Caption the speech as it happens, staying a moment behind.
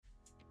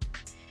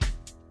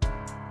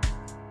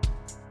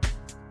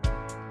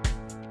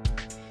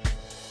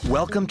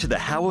Welcome to the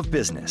How of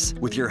Business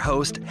with your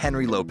host,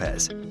 Henry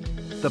Lopez,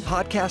 the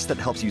podcast that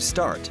helps you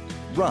start,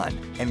 run,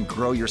 and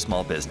grow your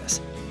small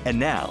business. And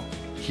now,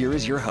 here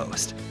is your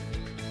host.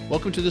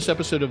 Welcome to this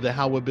episode of the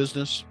How of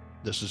Business.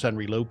 This is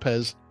Henry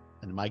Lopez,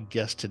 and my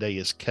guest today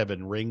is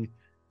Kevin Ring.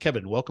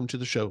 Kevin, welcome to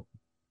the show.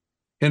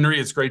 Henry,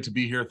 it's great to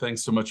be here.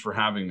 Thanks so much for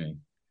having me.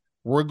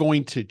 We're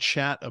going to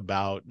chat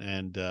about,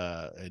 and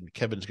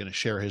Kevin's going to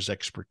share his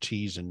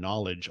expertise and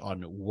knowledge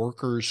on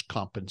workers'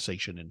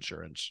 compensation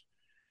insurance.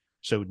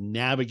 So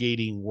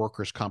navigating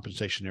workers'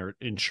 compensation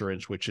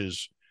insurance, which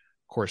is,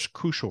 of course,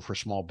 crucial for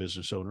small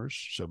business owners.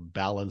 So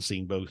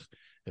balancing both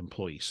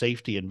employee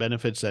safety and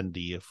benefits and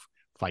the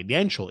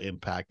financial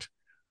impact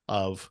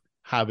of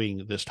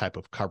having this type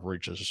of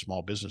coverage as a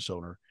small business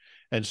owner.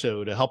 And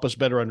so to help us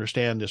better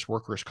understand this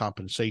workers'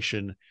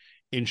 compensation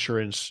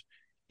insurance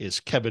is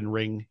Kevin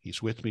Ring.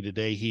 He's with me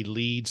today. He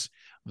leads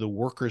the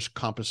workers'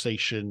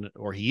 compensation,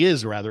 or he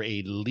is rather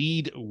a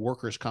lead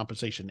workers'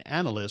 compensation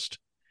analyst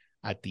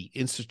at the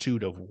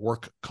Institute of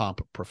Work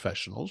Comp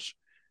Professionals.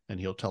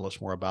 And he'll tell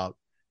us more about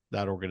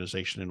that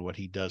organization and what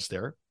he does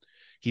there.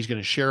 He's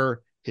going to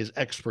share his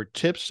expert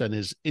tips and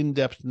his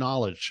in-depth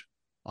knowledge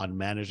on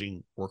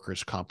managing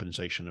workers'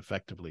 compensation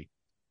effectively.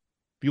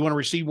 If you want to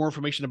receive more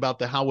information about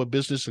the How of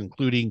Business,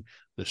 including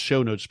the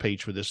show notes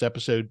page for this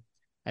episode,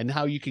 and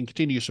how you can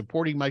continue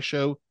supporting my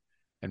show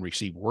and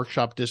receive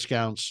workshop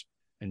discounts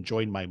and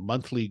join my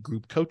monthly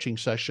group coaching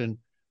session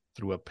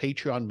through a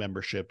Patreon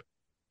membership,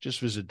 just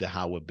visit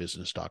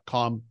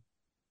thehowofbusiness.com.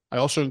 I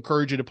also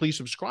encourage you to please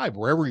subscribe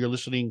wherever you're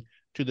listening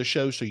to the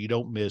show so you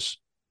don't miss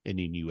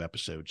any new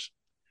episodes.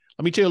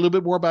 Let me tell you a little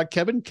bit more about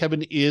Kevin.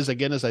 Kevin is,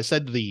 again, as I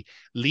said, the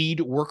lead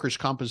workers'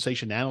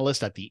 compensation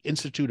analyst at the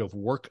Institute of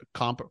Work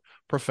Comp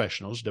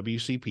Professionals,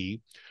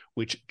 WCP,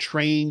 which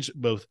trains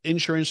both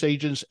insurance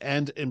agents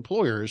and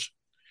employers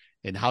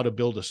in how to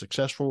build a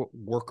successful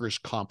workers'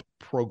 comp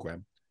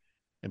program.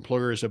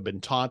 Employers have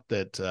been taught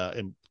that,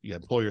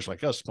 employers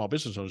like us, small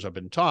business owners, have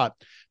been taught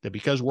that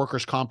because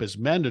workers' comp is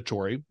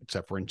mandatory,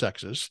 except for in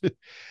Texas,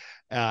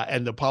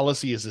 and the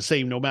policy is the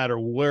same no matter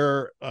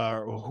where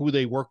who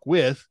they work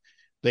with,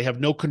 they have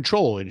no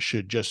control and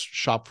should just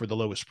shop for the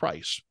lowest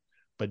price.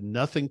 But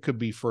nothing could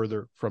be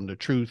further from the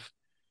truth.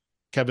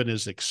 Kevin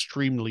is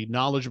extremely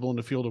knowledgeable in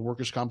the field of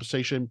workers'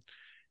 compensation,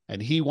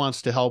 and he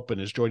wants to help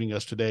and is joining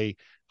us today,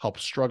 help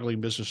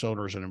struggling business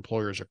owners and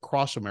employers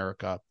across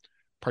America,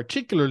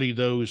 particularly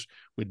those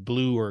with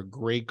blue or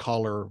gray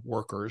collar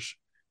workers,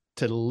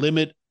 to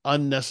limit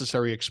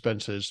unnecessary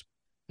expenses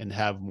and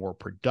have more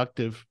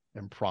productive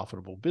and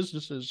profitable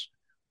businesses,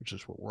 which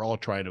is what we're all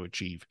trying to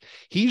achieve.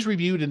 He's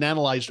reviewed and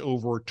analyzed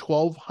over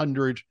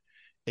 1,200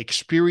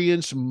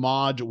 experience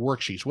mod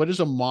worksheets. What is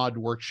a mod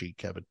worksheet,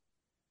 Kevin?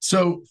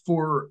 So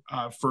for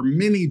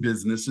many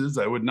businesses,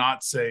 I would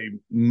not say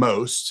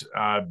most,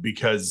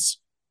 because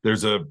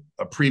there's a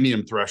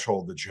premium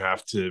threshold that you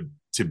have to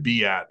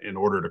be at in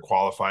order to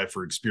qualify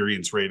for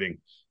experience rating,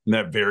 and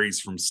that varies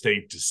from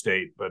state to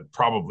state. But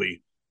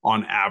probably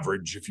on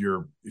average, if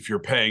you're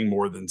paying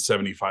more than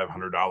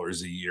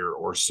 $7,500 a year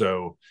or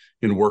so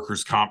in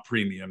workers' comp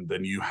premium,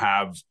 then you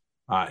have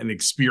an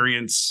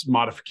experience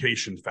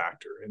modification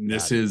factor, and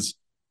this is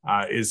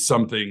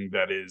something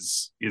that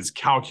is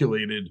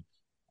calculated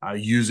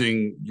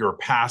using your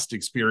past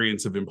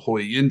experience of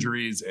employee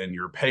injuries and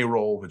your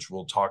payroll, which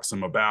we'll talk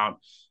some about,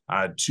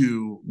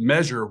 to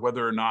measure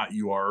whether or not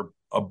you are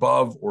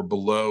above or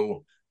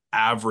below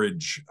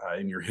average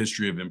in your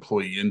history of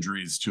employee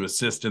injuries to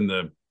assist in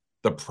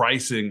the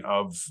pricing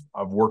of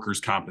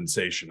workers'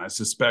 compensation. I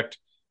suspect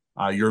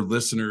your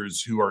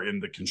listeners who are in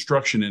the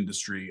construction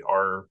industry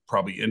are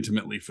probably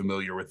intimately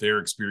familiar with their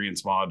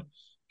experience mod,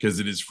 because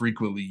it is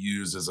frequently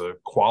used as a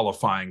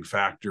qualifying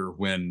factor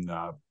when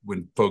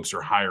folks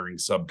are hiring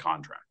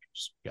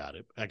subcontractors. Got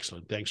it.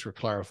 Excellent. Thanks for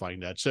clarifying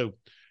that. So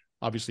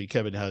obviously,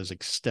 Kevin has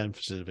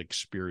extensive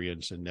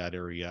experience in that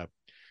area.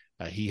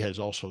 He has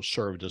also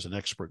served as an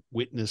expert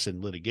witness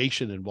in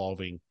litigation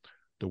involving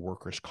the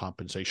workers'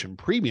 compensation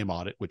premium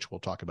audit, which we'll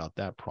talk about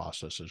that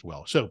process as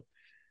well. So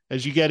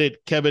as you get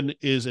it, Kevin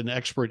is an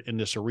expert in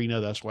this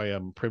arena. That's why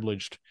I'm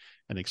privileged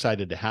and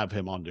excited to have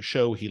him on the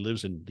show. He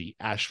lives in the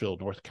Asheville,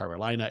 North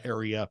Carolina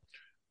area.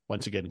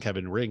 Once again,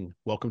 Kevin Ring,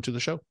 welcome to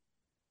the show.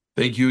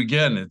 Thank you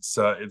again. It's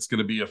going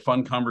to be a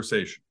fun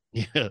conversation.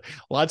 Yeah,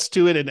 lots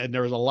to it. And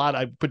there was a lot.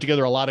 I put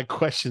together a lot of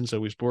questions.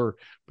 So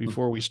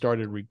before we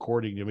started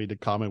recording, you made the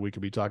comment we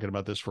could be talking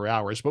about this for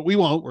hours, but we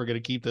won't. We're going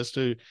to keep this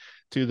to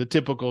the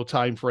typical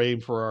time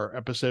frame for our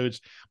episodes.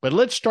 But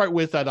let's start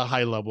with at a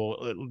high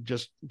level,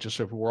 just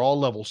so we're all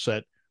level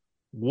set.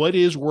 What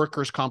is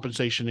workers'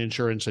 compensation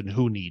insurance and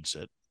who needs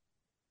it?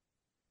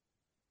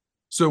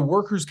 So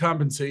workers'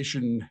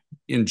 compensation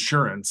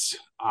insurance,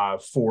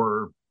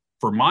 for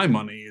my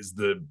money, is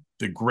the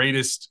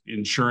greatest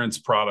insurance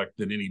product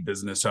that any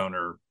business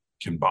owner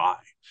can buy.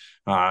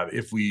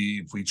 If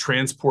we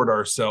transport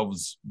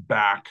ourselves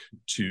back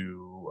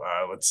to,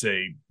 let's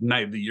say,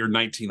 the year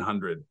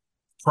 1900,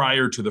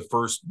 prior to the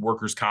first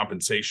workers'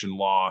 compensation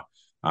law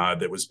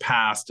that was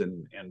passed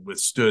and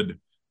withstood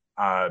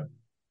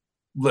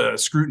the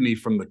scrutiny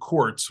from the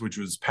courts, which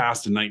was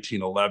passed in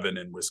 1911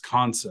 in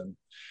Wisconsin.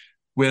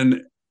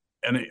 When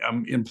an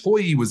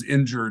employee was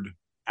injured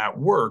at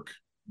work,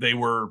 they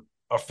were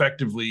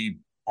effectively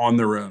on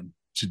their own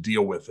to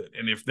deal with it.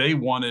 And if they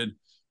wanted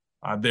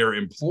their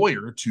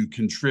employer to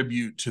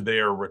contribute to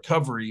their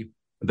recovery,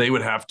 they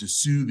would have to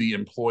sue the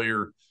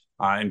employer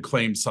and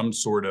claim some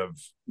sort of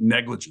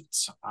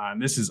negligence. And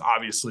this is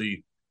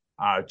obviously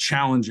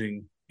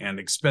challenging and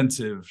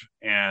expensive.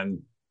 And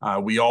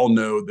we all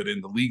know that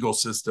in the legal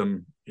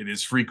system, it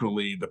is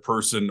frequently the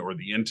person or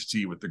the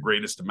entity with the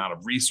greatest amount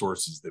of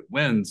resources that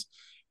wins.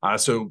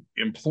 So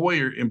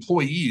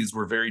employees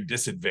were very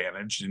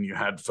disadvantaged, and you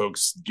had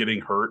folks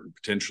getting hurt and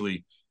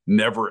potentially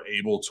never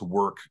able to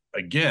work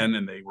again,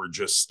 and they were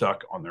just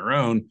stuck on their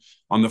own.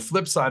 On the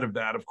flip side of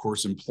that, of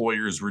course,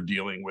 employers were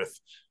dealing with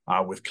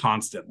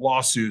constant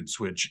lawsuits,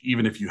 which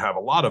even if you have a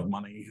lot of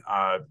money,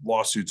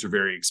 lawsuits are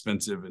very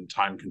expensive and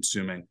time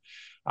consuming.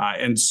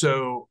 And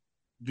so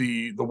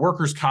the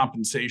workers'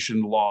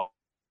 compensation law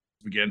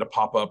began to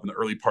pop up in the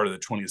early part of the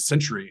 20th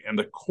century, and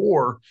the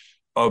core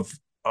of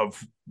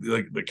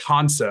the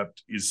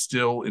concept is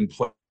still in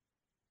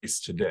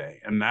place today.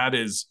 And that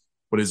is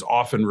what is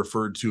often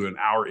referred to in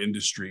our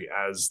industry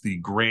as the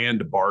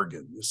grand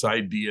bargain. This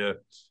idea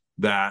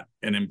that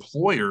an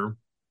employer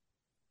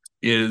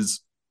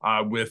is,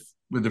 with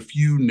a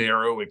few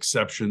narrow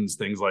exceptions,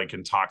 things like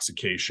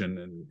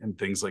intoxication and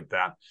things like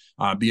that,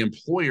 the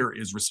employer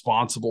is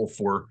responsible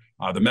for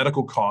the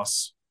medical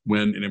costs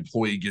when an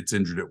employee gets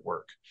injured at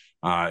work.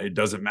 It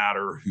doesn't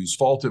matter whose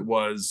fault it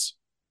was,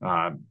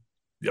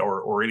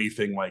 or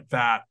anything like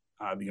that.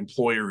 The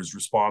employer is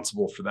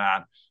responsible for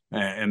that.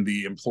 And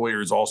the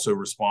employer is also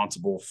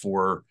responsible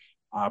for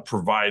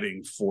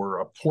providing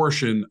for a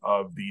portion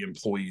of the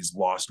employee's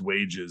lost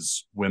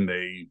wages when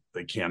they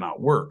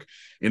cannot work.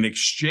 In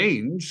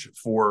exchange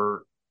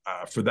for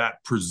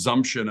that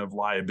presumption of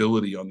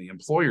liability on the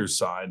employer's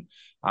side,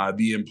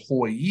 the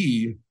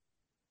employee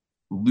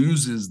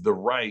loses the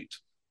right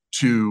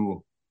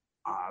to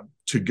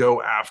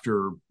go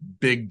after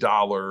big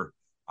dollar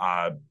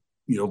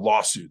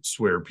lawsuits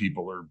where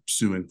people are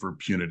suing for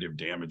punitive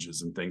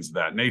damages and things of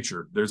that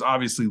nature. There's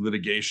obviously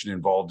litigation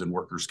involved in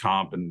workers'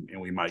 comp, and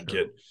we might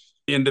get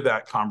into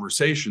that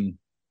conversation,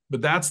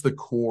 but that's the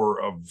core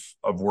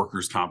of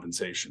workers'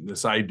 compensation.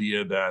 This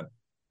idea that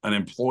an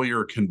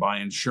employer can buy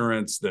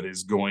insurance that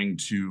is going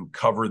to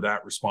cover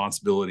that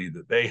responsibility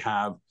that they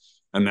have,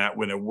 and that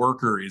when a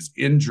worker is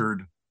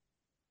injured,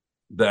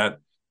 that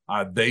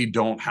they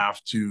don't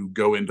have to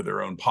go into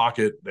their own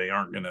pocket. They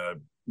aren't going to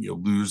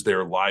lose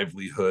their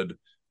livelihood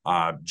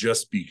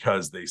just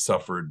because they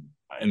suffered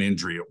an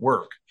injury at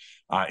work.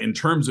 In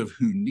terms of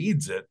who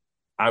needs it,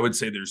 I would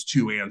say there's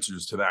two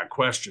answers to that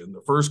question.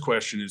 The first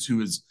question is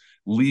who is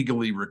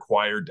legally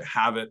required to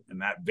have it,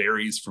 and that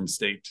varies from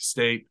state to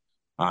state.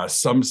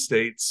 Some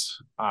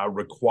states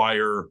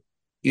require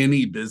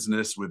any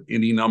business with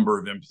any number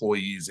of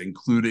employees,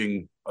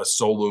 including a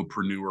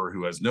solopreneur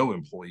who has no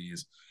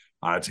employees,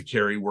 to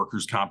carry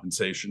workers'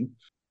 compensation.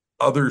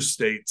 Other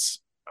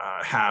states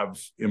have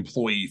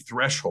employee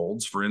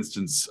thresholds. For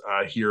instance,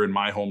 here in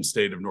my home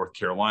state of North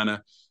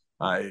Carolina,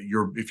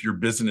 if your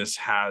business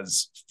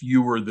has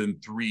fewer than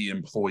 3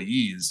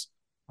 employees,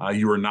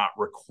 you are not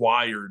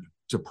required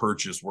to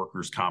purchase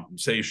workers'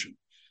 compensation.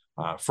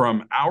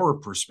 From our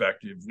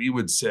perspective, we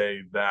would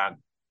say that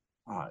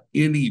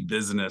any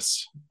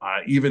business,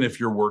 even if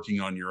you're working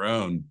on your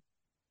own,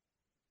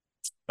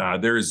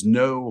 there is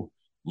no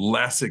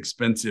less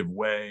expensive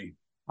way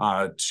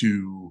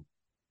to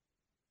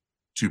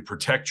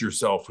protect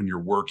yourself when you're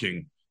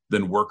working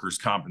than workers'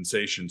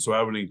 compensation. So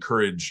I would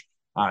encourage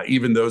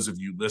even those of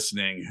you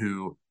listening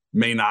who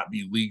may not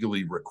be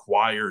legally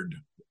required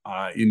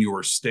in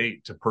your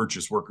state to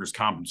purchase workers'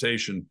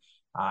 compensation,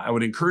 I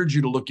would encourage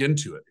you to look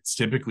into it. It's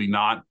typically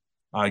not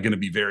going to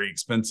be very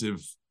expensive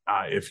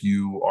if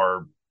you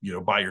are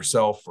by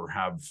yourself or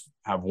have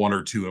 1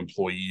 or 2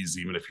 employees,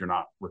 even if you're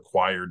not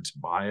required to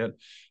buy it,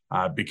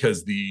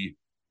 because the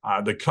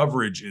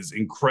coverage is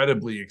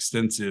incredibly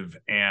extensive.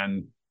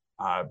 And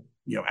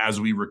as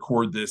we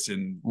record this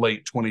in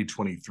late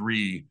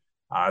 2023,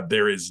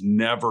 there has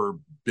never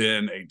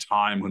been a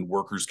time when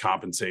workers'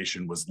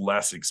 compensation was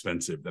less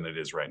expensive than it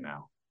is right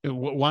now.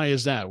 Why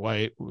is that?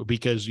 Why?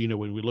 Because,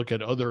 when we look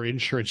at other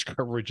insurance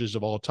coverages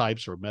of all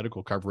types or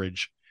medical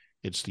coverage,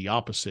 it's the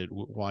opposite.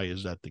 Why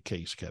is that the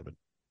case, Kevin?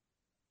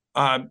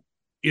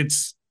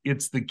 It's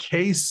the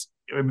case.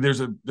 I mean,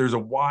 there's a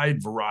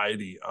wide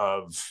variety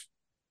of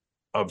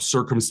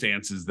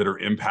circumstances that are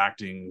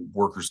impacting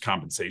workers'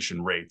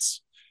 compensation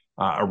rates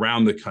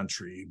around the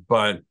country.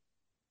 But,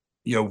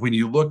 when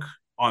you look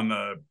on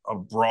a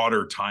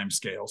broader time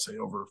scale, say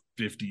over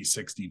 50,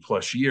 60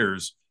 plus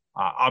years,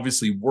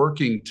 obviously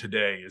working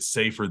today is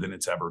safer than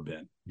it's ever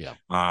been. Yeah.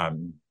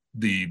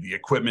 The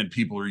equipment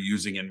people are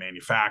using in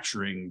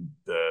manufacturing,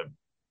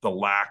 the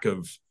lack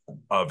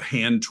of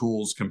hand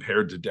tools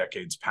compared to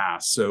decades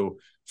past. So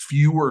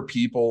fewer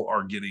people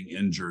are getting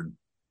injured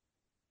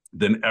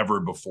than ever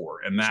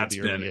before. And that's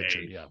been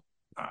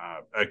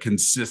a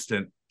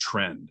consistent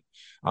trend.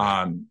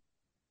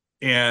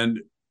 And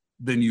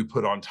then you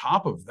put on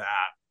top of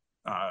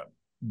that,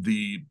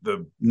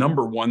 the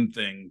number one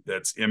thing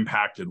that's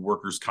impacted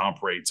workers'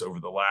 comp rates over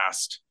the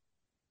last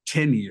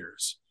 10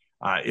 years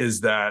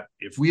is that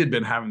if we had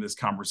been having this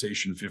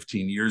conversation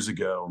 15 years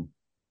ago,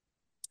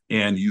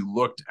 and you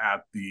looked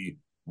at the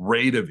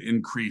rate of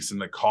increase in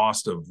the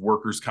cost of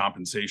workers'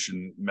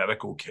 compensation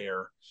medical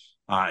care,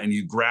 and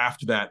you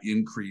graphed that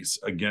increase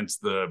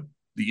against the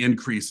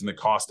increase in the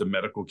cost of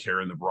medical care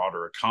in the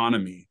broader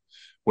economy,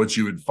 what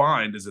you would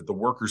find is that the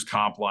workers'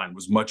 comp line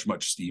was much,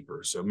 much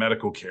steeper. So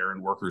medical care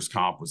and workers'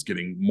 comp was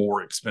getting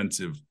more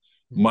expensive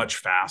much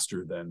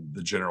faster than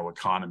the general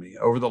economy.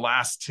 Over the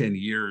last 10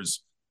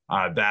 years,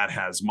 that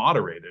has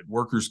moderated.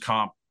 Workers'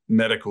 comp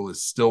medical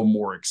is still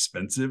more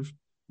expensive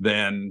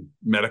than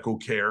medical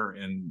care,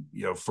 and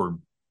for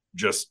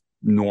just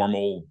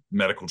normal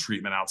medical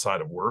treatment outside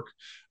of work.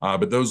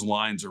 But those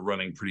lines are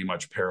running pretty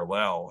much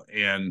parallel.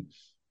 And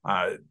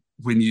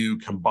when you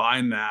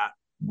combine that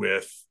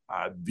with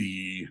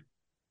the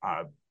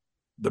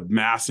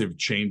massive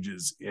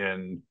changes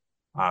in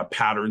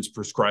patterns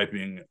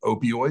prescribing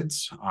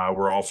opioids,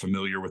 we're all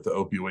familiar with the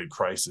opioid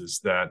crisis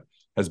that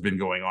has been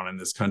going on in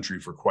this country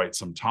for quite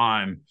some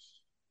time.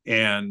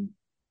 And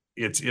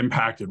it's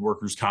impacted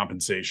workers'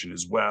 compensation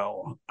as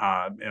well.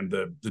 And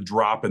the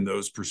drop in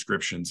those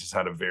prescriptions has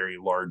had a very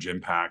large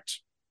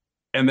impact.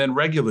 And then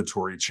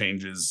regulatory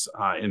changes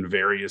in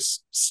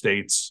various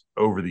states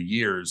over the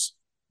years.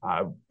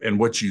 And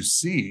what you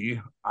see,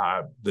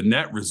 the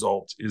net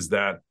result is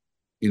that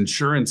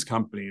insurance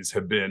companies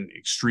have been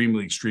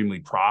extremely, extremely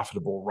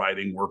profitable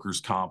writing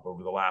workers' comp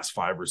over the last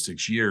 5 or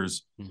 6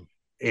 years.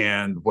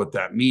 And what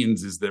that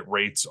means is that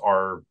rates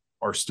are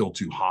still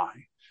too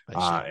high.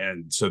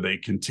 And so they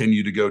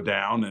continue to go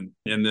down,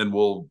 and then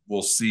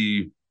we'll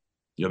see,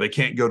 they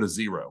can't go to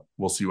zero.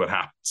 We'll see what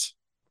happens.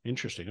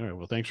 Interesting. All right.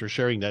 Well, thanks for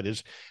sharing that.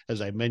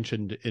 As I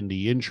mentioned in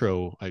the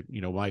intro,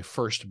 my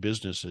first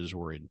businesses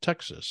were in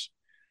Texas.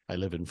 I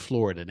live in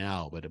Florida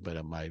now, but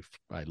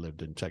I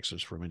lived in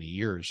Texas for many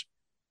years.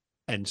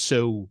 And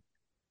so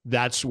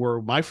that's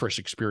where my first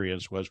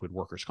experience was with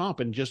workers'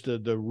 comp. And just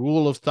the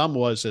rule of thumb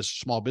was, as a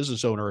small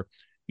business owner,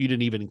 you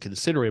didn't even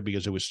consider it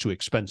because it was too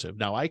expensive.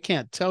 Now, I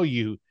can't tell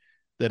you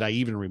that I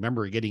even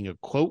remember getting a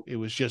quote. It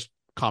was just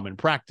common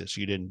practice.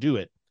 You didn't do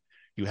it.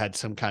 You had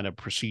some kind of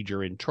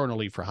procedure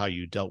internally for how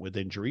you dealt with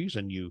injuries,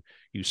 and you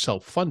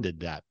self-funded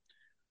that.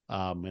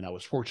 And I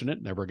was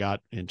fortunate, never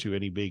got into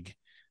any big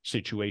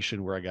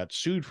situation where I got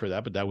sued for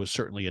that, but that was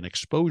certainly an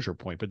exposure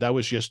point. But that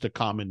was just the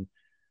common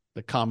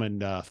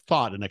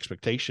thought and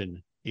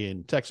expectation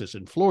in Texas.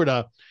 And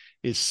Florida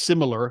is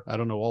similar. I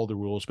don't know all the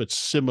rules, but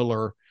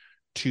similar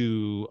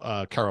to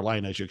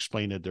Carolina, as you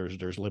explained it.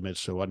 There's limits,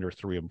 so under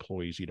 3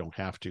 employees, you don't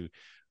have to.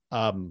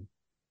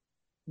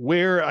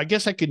 Where I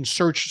guess I can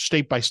search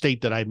state by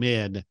state that I'm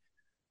in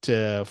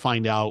to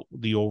find out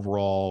the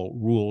overall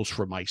rules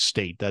for my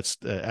state. That's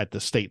at the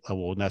state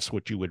level, and that's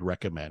what you would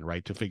recommend,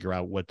 right? To figure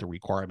out what the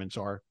requirements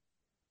are.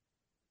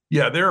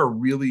 Yeah, there are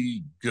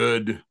really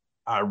good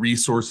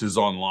resources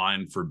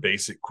online for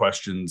basic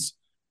questions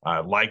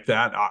like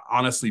that.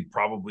 Honestly,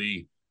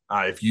 probably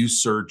if you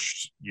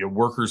searched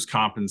workers'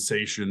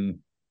 compensation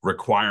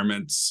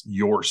requirements,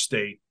 your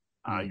state,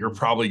 you're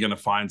probably going to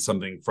find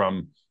something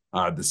from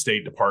the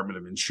State Department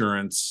of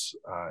Insurance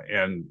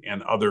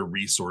and other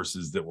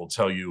resources that will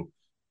tell you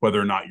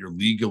whether or not you're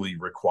legally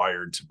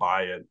required to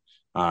buy it.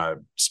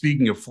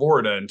 Speaking of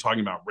Florida and talking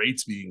about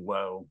rates being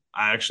low,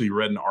 I actually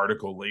read an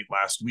article late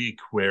last week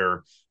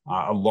where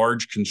a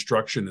large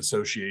construction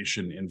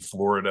association in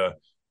Florida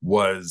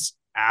was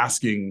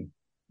asking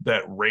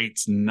that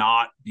rates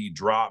not be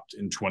dropped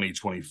in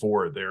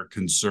 2024. They're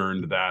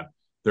concerned that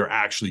they're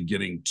actually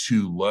getting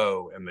too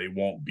low and they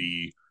won't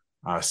be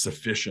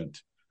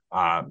sufficient.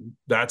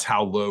 That's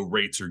how low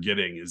rates are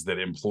getting, is that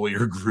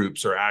employer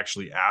groups are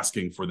actually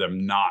asking for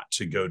them not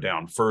to go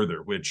down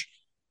further, which,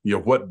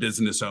 what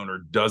business owner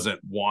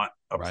doesn't want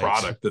a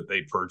product that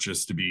they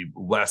purchase to be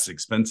less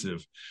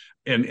expensive?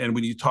 And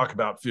when you talk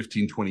about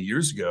 15, 20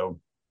 years ago,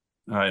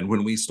 and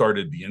when we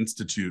started the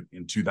Institute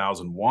in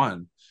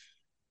 2001,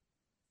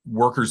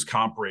 workers'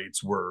 comp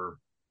rates were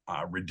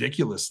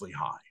ridiculously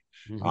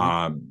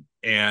high.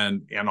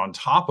 And on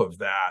top of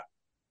that,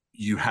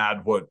 you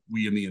had what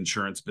we in the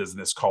insurance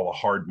business call a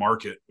hard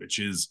market, which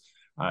is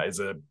a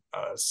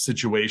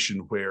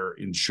situation where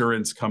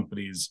insurance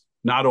companies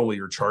not only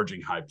are charging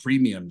high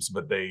premiums,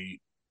 but they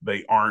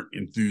aren't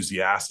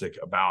enthusiastic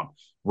about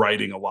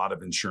writing a lot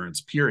of insurance,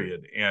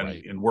 period. And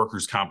in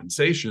workers'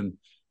 compensation,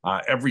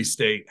 every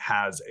state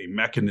has a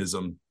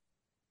mechanism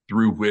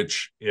through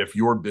which, if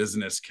your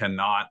business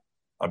cannot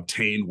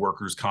obtain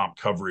workers' comp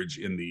coverage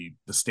in the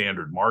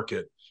standard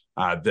market,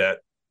 that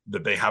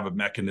they have a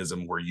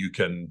mechanism where you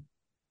can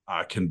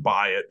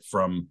buy it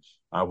from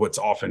what's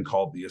often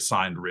called the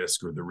assigned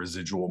risk or the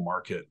residual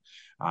market.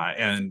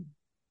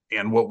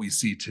 And what we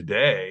see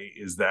today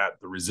is that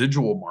the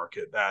residual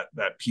market,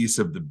 that piece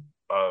of the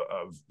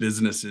of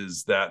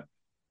businesses that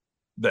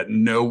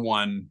no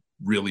one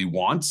really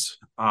wants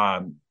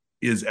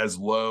is as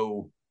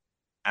low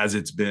as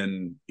it's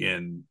been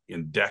in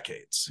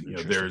decades. You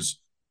know, there's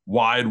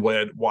wide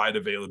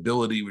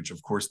availability, which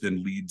of course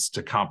then leads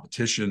to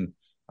competition,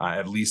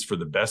 at least for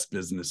the best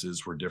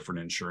businesses where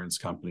different insurance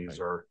companies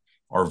are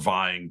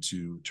vying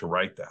to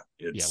write that.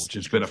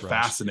 It's been a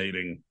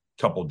fascinating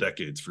couple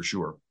decades for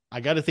sure. I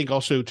got to think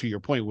also, to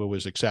your point, what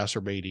was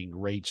exacerbating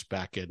rates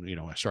back in, you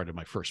know, I started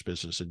my first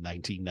business in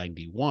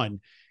 1991,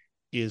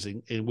 is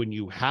when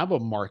you have a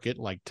market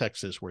like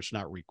Texas where it's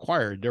not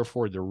required,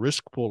 therefore the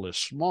risk pool is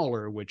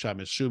smaller, which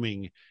I'm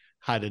assuming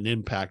had an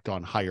impact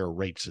on higher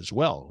rates as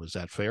well. Is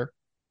that fair?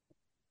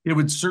 It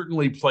would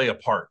certainly play a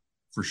part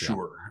for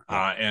sure.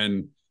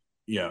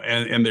 Yeah.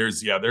 And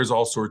there's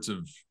all sorts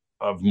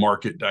of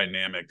market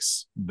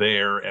dynamics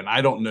there. And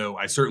I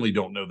certainly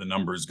don't know the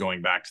numbers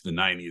going back to the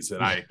 90s.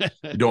 And I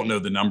don't know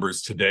the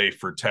numbers today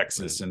for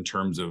Texas in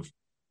terms of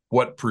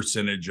what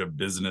percentage of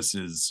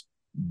businesses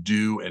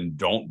do and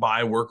don't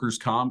buy workers'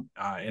 comp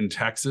in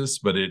Texas.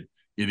 But it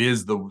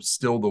is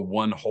still the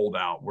one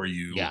holdout where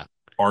you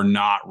are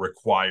not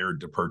required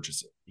to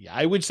purchase it. Yeah,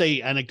 I would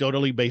say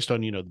anecdotally, based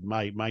on, you know,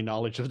 my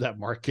knowledge of that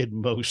market,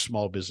 most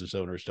small business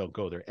owners don't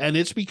go there. And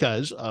it's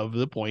because of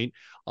the point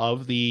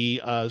of the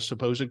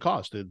supposed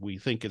cost that we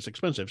think it's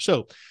expensive.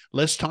 So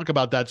let's talk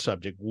about that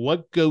subject.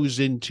 What goes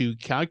into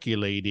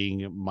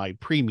calculating my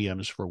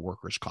premiums for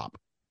workers' comp?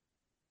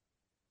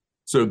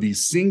 So the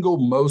single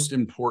most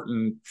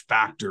important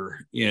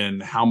factor in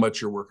how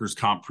much your workers'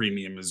 comp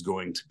premium is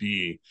going to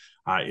be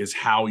is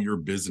how your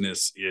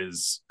business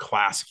is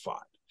classified.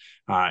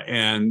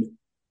 And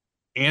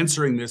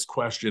answering this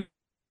question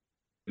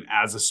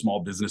as a small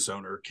business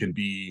owner can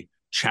be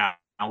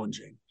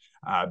challenging,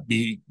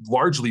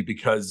 largely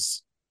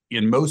because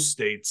in most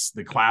states,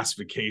 the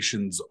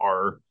classifications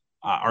are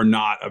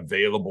not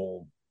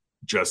available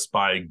just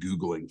by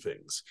Googling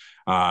things.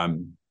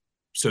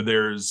 So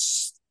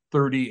there's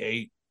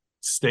 38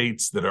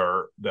 states that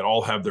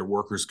all have their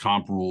workers'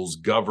 comp rules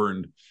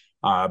governed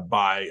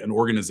by an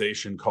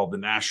organization called the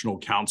National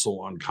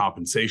Council on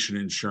Compensation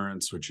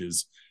Insurance, which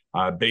is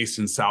based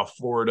in South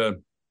Florida.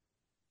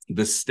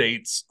 The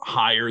states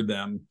hire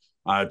them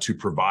to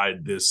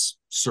provide this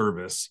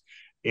service.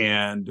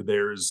 And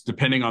there's,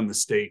 depending on the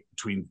state,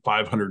 between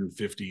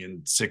 550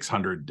 and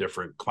 600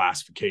 different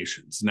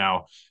classifications.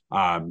 Now,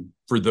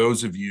 for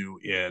those of you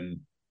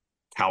in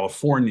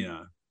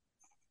California,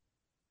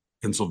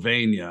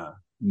 Pennsylvania,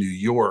 New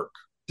York,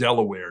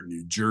 Delaware,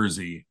 New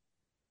Jersey,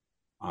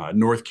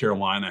 North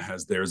Carolina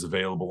has theirs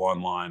available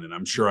online, and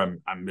I'm sure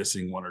I'm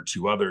missing one or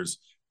two others.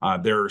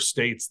 There are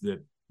states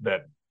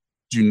that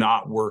do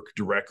not work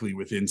directly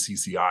with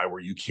NCCI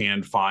where you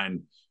can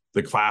find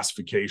the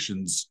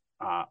classifications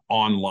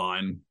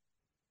online.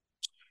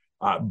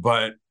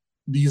 But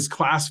these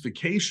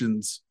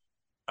classifications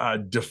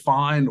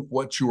define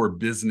what your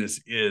business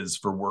is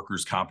for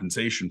workers'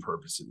 compensation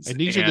purposes. And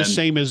these are the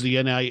same as the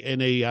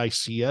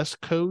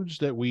NAICS codes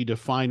that we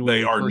define.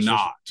 They are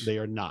not. They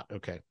are not.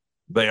 Okay.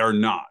 They are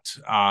not.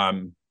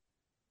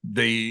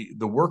 The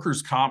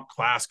workers' comp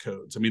class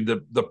codes, I mean,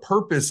 the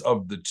purpose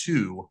of the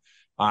two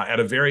at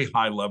a very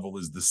high level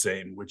is the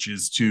same, which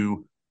is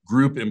to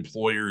group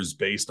employers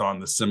based on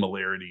the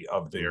similarity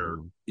of their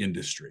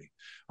industry.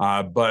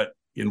 But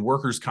in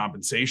workers'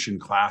 compensation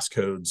class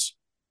codes,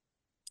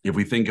 if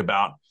we think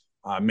about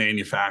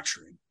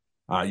manufacturing,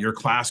 your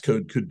class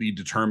code could be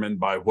determined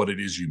by what it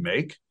is you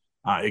make.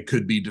 It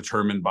could be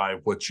determined by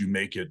what you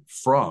make it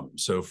from.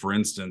 So for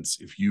instance,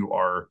 if you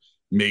are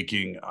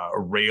making a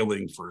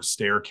railing for a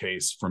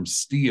staircase from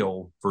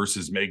steel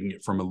versus making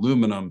it from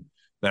aluminum,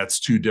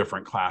 that's two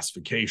different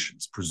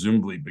classifications,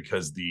 presumably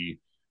because the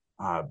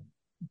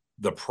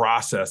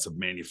process of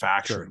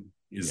manufacturing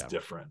is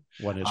different.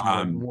 One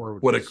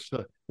is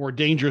more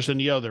dangerous than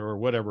the other, or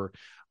whatever.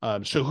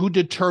 So who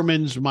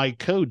determines my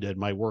code, then,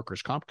 my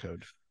workers' comp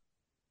code?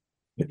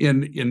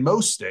 In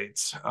most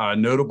states,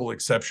 notable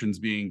exceptions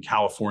being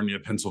California,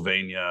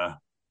 Pennsylvania,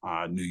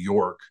 New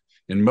York.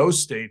 In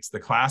most states, the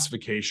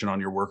classification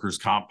on your workers'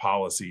 comp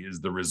policy is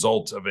the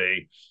result of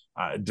a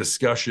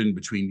discussion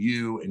between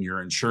you and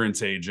your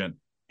insurance agent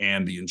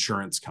and the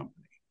insurance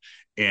company.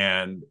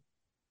 And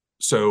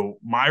so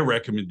my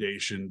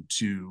recommendation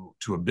to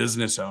a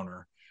business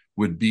owner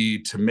would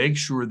be to make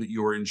sure that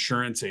your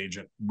insurance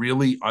agent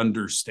really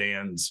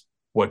understands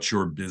what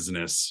your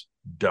business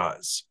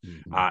does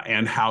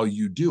and how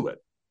you do it,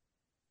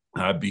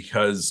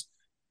 because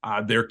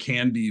there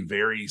can be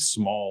very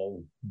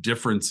small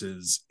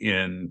differences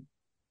in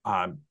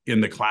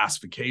the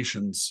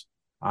classifications.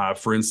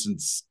 For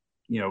instance,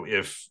 you know,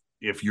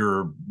 if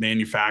you're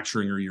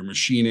manufacturing or you're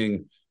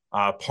machining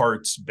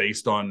parts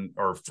based on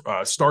or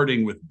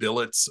starting with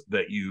billets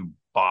that you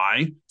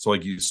buy, so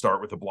like you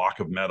start with a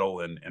block of metal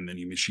and then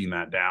you machine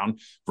that down,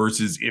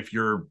 versus if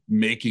you're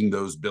making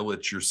those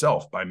billets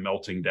yourself by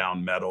melting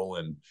down metal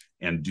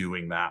and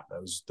doing that,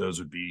 those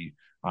would be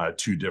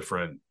two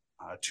different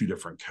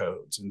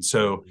codes. And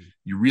so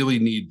you really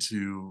need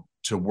to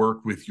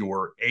work with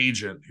your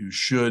agent, who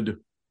should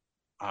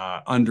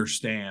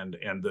understand.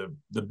 And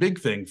the big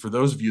thing for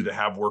those of you that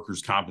have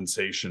workers'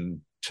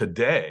 compensation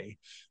today,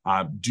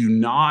 do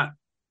not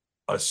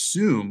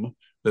assume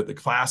that the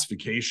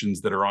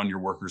classifications that are on your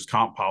workers'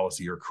 comp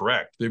policy are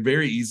correct. They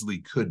very easily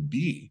could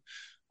be.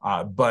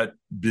 But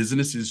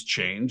businesses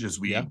change, as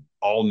we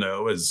all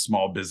know, as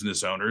small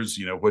business owners.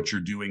 What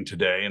you're doing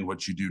today and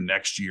what you do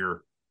next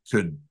year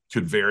could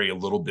vary a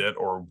little bit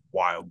or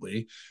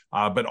wildly.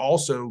 But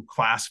also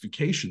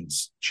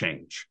classifications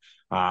change.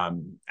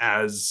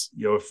 As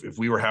if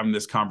we were having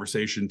this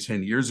conversation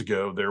 10 years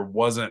ago, there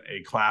wasn't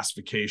a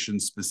classification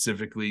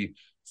specifically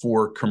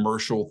for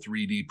commercial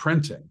 3D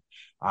printing.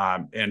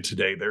 And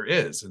today there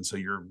is. And so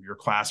your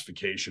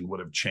classification would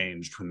have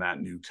changed when that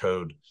new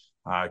code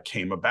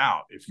came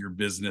about. If your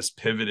business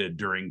pivoted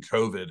during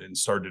COVID and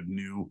started a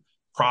new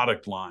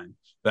product line,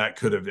 that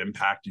could have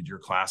impacted your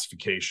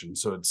classification.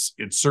 So it's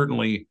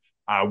certainly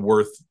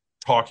worth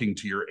talking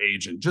to your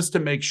agent just to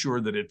make sure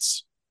that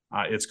it's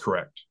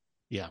correct.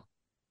 Yeah.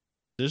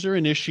 Is there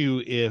an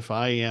issue if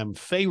I am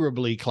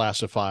favorably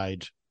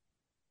classified,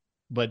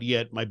 but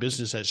yet my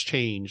business has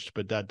changed,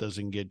 but that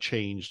doesn't get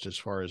changed as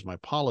far as my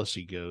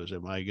policy goes?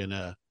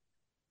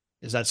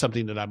 Is that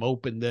something that I'm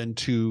open then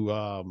to,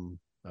 I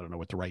don't know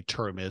what the right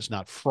term is,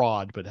 not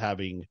fraud, but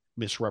having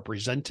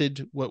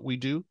misrepresented what we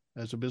do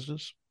as a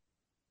business?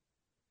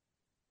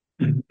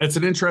 It's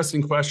an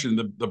interesting question.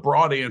 The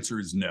broad answer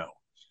is no.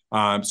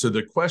 So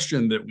the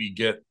question that we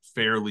get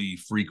fairly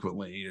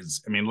frequently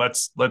is,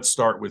 let's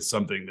start with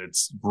something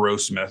that's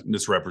gross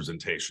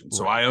misrepresentation.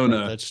 So I own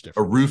a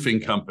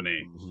roofing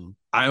company. Mm-hmm.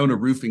 I own a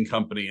roofing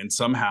company, and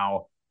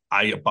somehow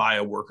I buy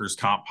a workers'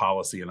 comp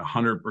policy, and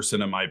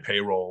 100% of my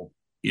payroll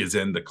is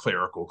in the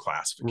clerical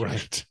classification.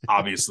 Right.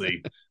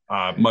 Obviously,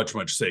 much,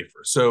 much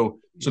safer. So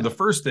the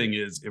first thing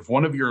is, if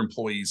one of your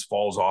employees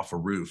falls off a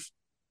roof,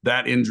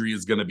 that injury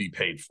is going to be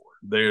paid for.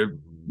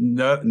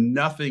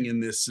 Nothing in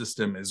this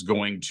system is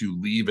going to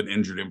leave an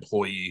injured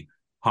employee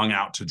hung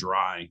out to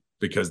dry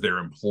because their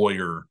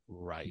employer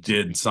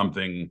did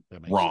something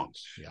wrong.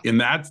 Yeah.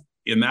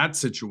 In that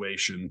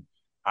situation,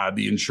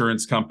 the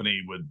insurance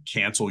company would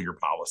cancel your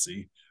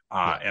policy,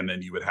 and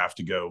then you would have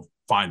to go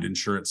find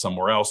insurance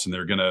somewhere else, and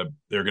they're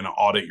gonna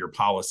audit your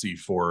policy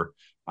for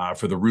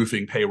the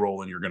roofing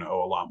payroll, and you're going to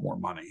owe a lot more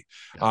money.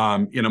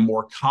 Yeah. In a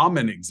more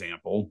common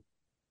example,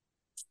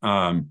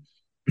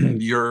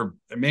 your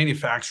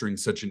manufacturing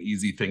is such an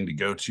easy thing to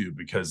go to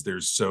because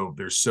there's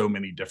so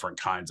many different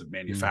kinds of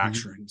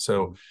manufacturing. Mm-hmm.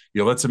 So,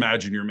 let's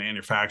imagine you're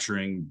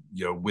manufacturing,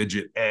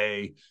 widget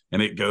A,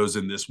 and it goes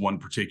in this one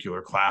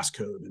particular class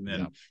code. And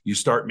then you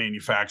start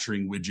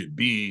manufacturing widget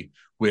B,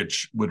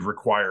 which would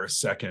require a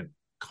second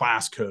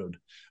class code.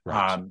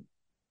 Right.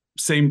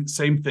 Same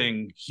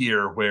thing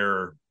here,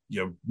 where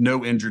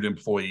no injured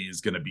employee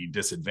is going to be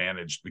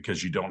disadvantaged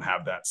because you don't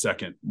have that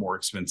second, more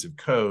expensive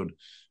code.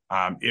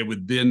 It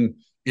would then,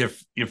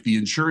 if the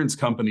insurance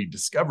company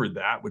discovered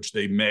that, which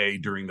they may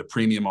during the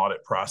premium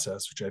audit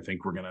process, which I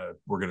think we're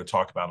gonna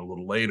talk about a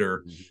little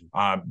later,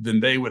 then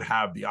they would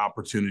have the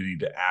opportunity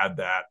to add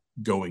that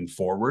going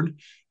forward.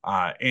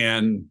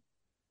 And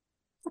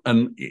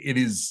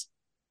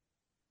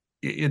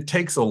it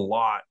takes a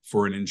lot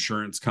for an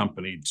insurance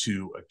company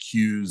to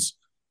accuse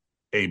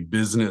a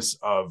business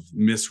of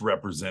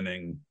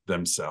misrepresenting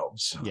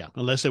themselves. Yeah,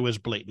 unless it was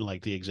blatant,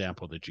 like the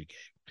example that you gave.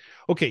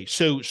 Okay,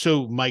 so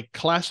my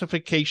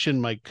classification,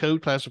 my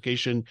code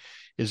classification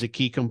is a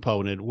key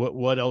component.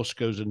 What else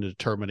goes into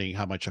determining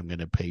how much I'm going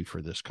to pay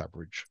for this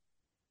coverage?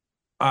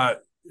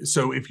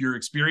 So if you're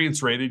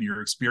experience rated,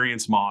 your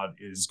experience mod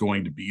is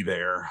going to be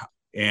there,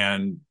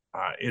 and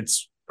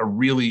it's a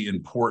really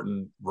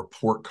important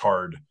report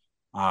card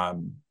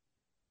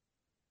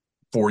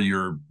for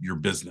your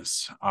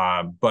business.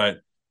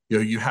 But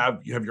you have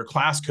your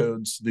class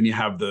codes, then you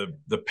have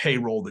the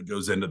payroll that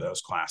goes into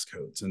those class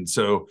codes. And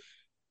so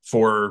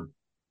for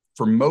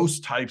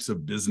most types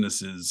of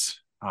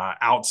businesses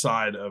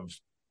outside of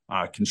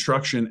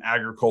construction,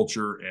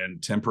 agriculture,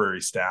 and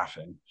temporary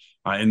staffing,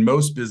 in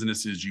most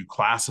businesses, you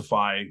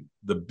classify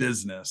the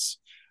business.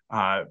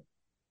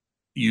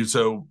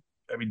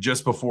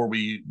 Just before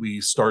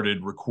we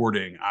started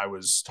recording, I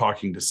was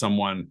talking to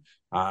someone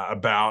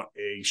about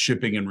a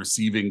shipping and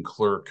receiving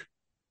clerk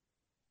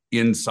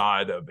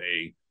inside of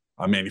a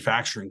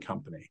manufacturing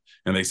company.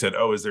 And they said,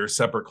 is there a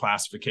separate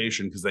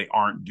classification because they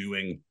aren't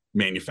doing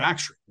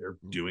manufacturing, they're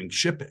doing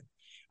shipping?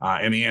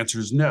 And the answer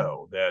is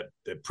no, that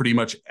pretty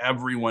much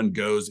everyone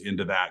goes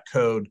into that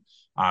code.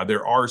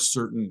 There are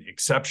certain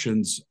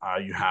exceptions.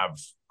 You have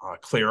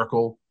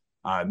clerical,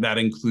 that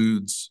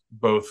includes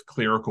both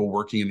clerical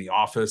working in the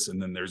office,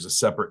 and then there's a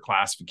separate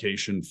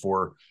classification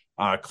for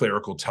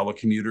clerical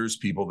telecommuters,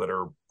 people that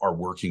are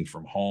working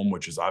from home,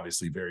 which is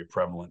obviously very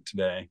prevalent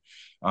today.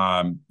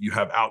 You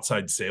have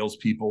outside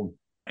salespeople,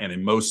 and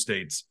in most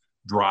states,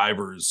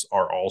 drivers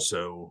are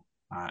also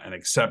an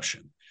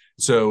exception.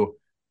 So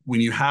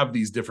when you have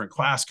these different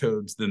class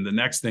codes, then the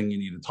next thing you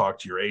need to talk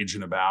to your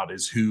agent about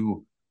is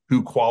who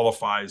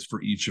qualifies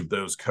for each of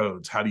those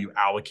codes. How do you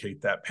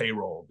allocate that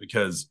payroll?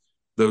 Because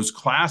those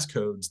class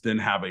codes then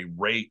have a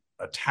rate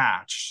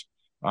attached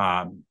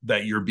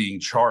that you're being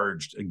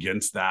charged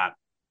against that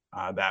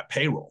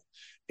payroll.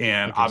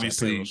 And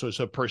obviously, payroll. So it's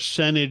a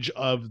percentage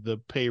of the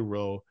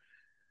payroll,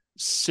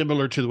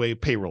 similar to the way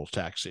payroll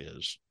tax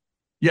is.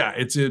 Yeah,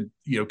 it's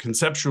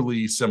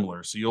conceptually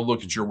similar. So you'll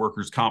look at your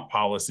workers' comp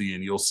policy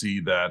and you'll see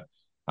that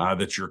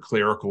that your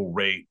clerical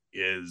rate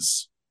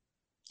is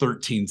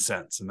 13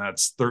 cents, and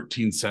that's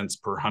 13 cents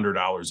per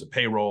 $100 of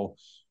payroll.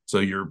 So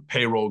your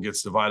payroll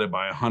gets divided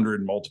by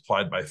 100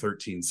 multiplied by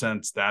 13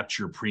 cents. That's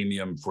your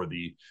premium for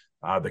the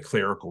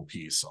clerical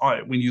piece. All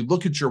right, when you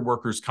look at your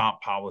workers'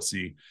 comp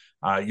policy,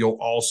 you'll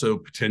also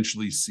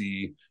potentially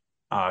see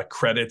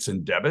credits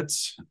and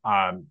debits.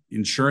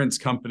 Insurance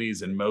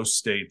companies in most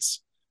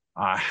states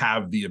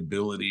have the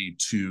ability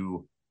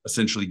to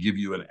essentially give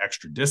you an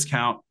extra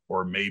discount,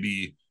 or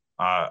maybe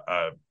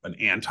an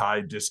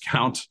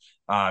anti-discount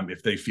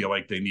if they feel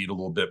like they need a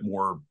little bit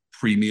more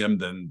premium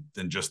than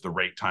just the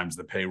rate times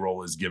the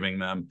payroll is giving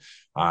them.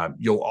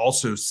 You'll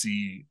also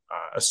see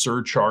a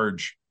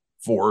surcharge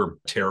for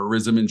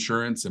terrorism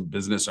insurance, and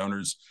business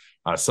owners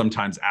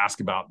sometimes ask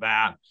about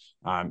that.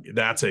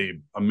 That's a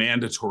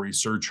mandatory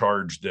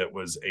surcharge that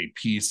was a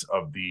piece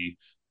of the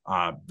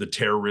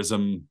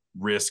Terrorism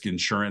Risk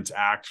Insurance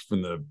Act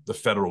from the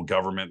federal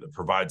government that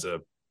provides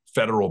a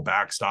federal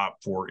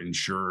backstop for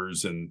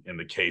insurers in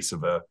the case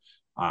of a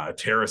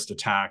terrorist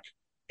attack.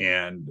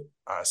 And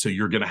so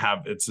you're going to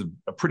have, it's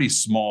a pretty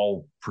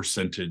small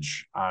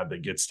percentage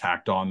that gets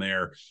tacked on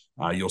there.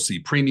 You'll see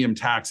premium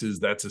taxes.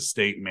 That's a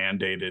state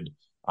mandated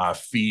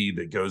fee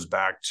that goes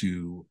back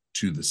to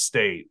the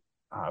state.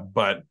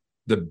 But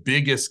the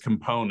biggest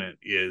component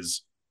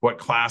is what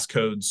class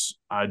codes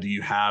do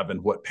you have,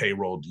 and what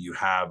payroll do you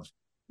have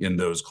in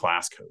those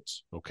class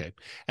codes. Okay.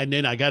 And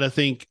then I got to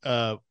think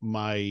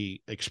my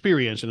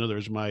experience, in other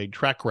words, my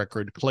track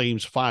record,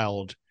 claims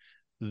filed,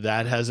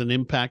 that has an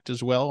impact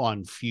as well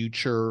on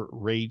future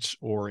rates,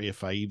 or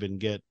if I even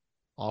get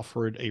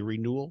offered a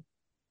renewal?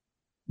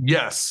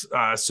 Yes.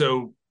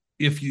 So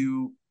if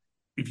you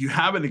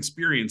have an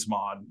experience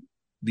mod,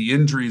 the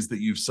injuries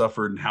that you've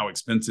suffered and how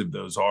expensive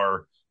those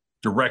are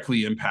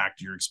directly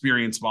impact your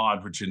experience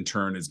mod, which in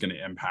turn is going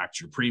to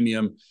impact your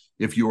premium.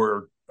 If you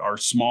are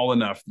small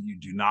enough that you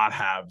do not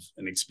have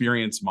an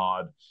experience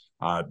mod,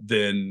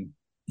 then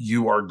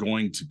you are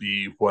going to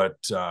be what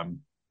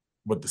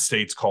the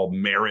states call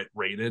merit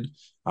rated.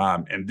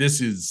 And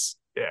this is,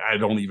 I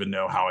don't even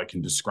know how I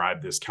can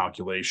describe this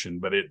calculation,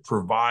 but it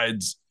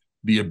provides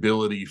the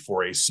ability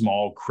for a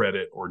small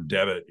credit or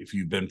debit if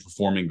you've been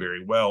performing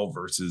very well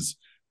versus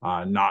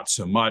not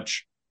so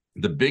much.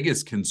 The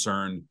biggest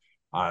concern,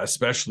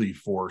 especially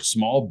for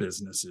small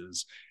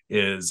businesses,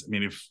 is, I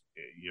mean, if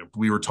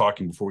we were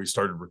talking before we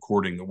started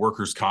recording, the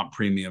workers' comp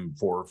premium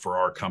for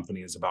our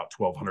company is about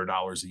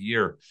 $1,200 a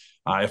year.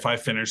 If I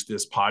finish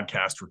this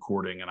podcast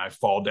recording and I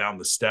fall down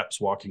the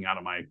steps walking out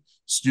of my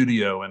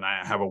studio and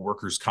I have a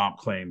workers' comp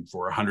claim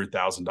for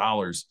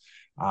 $100,000,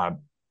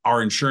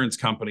 our insurance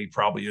company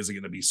probably isn't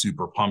going to be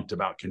super pumped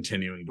about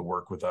continuing to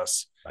work with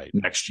us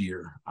next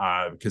year,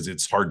 because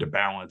it's hard to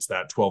balance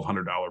that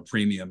 $1,200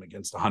 premium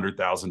against a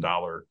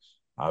 $100,000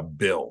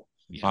 bill.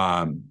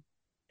 Yeah.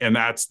 And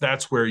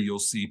that's where you'll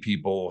see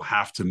people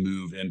have to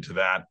move into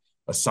that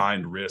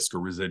assigned risk or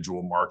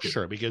residual market.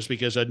 Sure,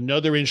 because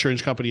another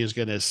insurance company is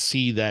going to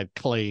see that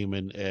claim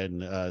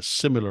and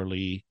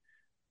similarly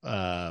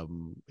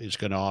is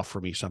going to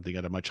offer me something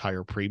at a much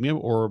higher premium,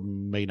 or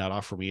may not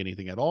offer me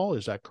anything at all.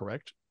 Is that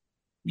correct?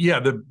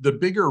 Yeah, the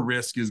bigger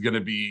risk is going to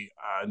be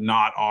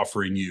not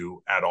offering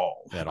you at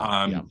all.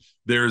 Yeah.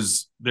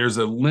 There's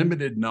a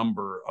limited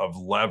number of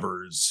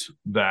levers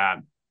that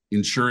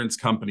insurance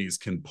companies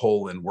can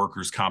pull in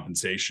workers'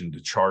 compensation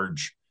to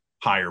charge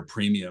higher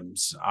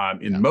premiums.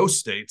 In most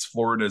states,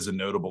 Florida is a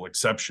notable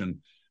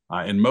exception.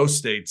 In most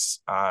states,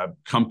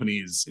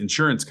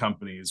 insurance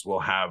companies will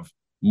have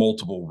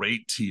multiple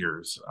rate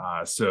tiers.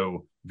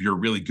 So if you're a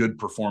really good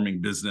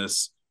performing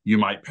business, you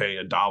might pay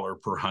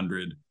 $1 per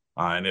 100.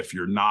 And if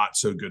you're not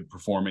so good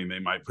performing, they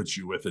might put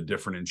you with a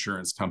different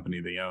insurance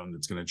company they own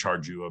that's going to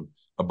charge you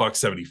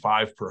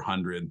 $1.75 per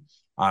 100.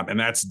 And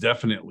that's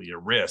definitely a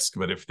risk.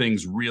 But if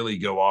things really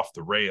go off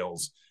the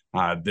rails,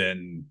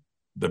 then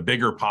the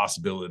bigger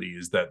possibility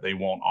is that they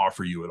won't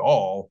offer you at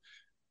all.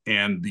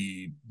 And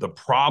the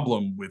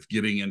problem with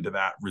getting into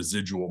that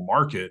residual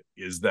market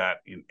is that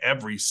in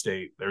every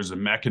state, there's a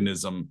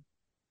mechanism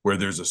where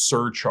there's a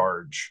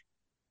surcharge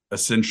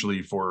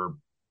essentially for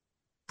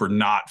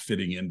not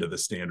fitting into the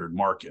standard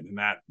market. And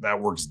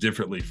that works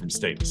differently from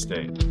state to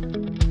state.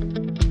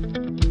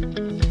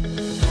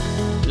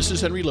 This is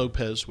Henry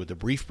Lopez with a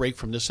brief break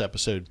from this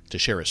episode to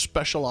share a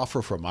special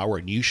offer from our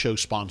new show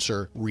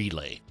sponsor,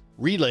 Relay.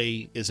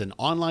 Relay is an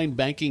online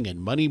banking and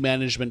money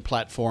management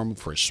platform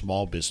for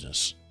small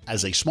business.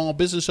 As a small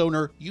business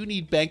owner, you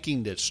need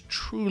banking that's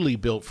truly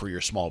built for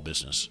your small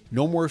business.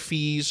 No more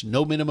fees,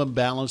 no minimum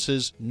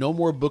balances, no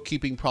more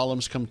bookkeeping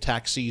problems come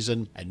tax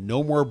season, and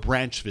no more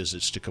branch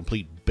visits to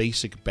complete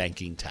basic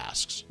banking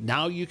tasks.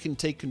 Now you can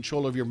take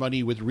control of your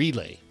money with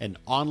Relay, an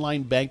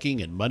online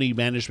banking and money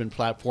management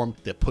platform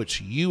that puts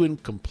you in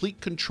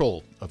complete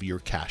control of your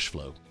cash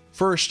flow.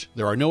 First,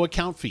 there are no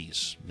account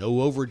fees,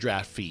 no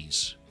overdraft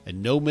fees,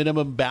 and no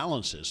minimum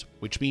balances,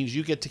 which means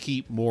you get to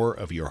keep more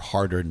of your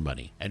hard-earned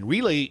money. And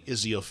Relay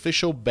is the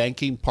official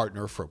banking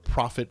partner for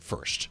Profit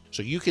First,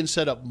 so you can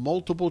set up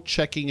multiple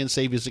checking and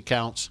savings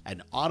accounts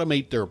and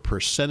automate their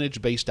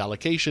percentage-based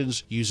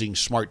allocations using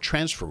smart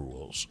transfer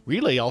rules.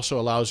 Relay also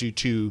allows you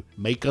to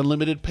make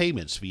unlimited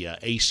payments via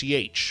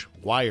ACH,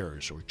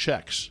 wires, or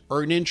checks,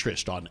 earn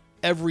interest on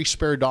every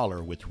spare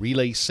dollar with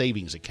Relay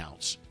savings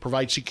accounts,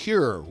 provide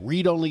secure,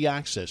 read-only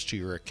access to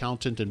your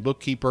accountant and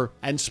bookkeeper,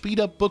 and speed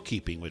up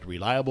bookkeeping with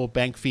reliable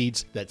bank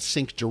feeds that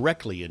sync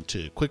directly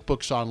into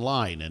QuickBooks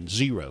Online and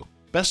Xero.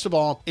 Best of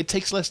all, it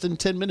takes less than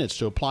 10 minutes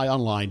to apply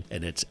online,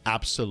 and it's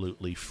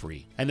absolutely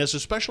free. And as a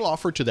special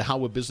offer to the How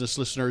Would Business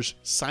listeners,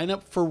 sign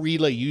up for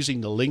Relay using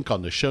the link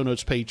on the show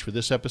notes page for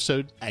this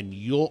episode, and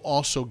you'll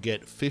also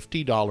get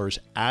 $50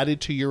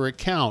 added to your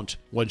account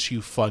once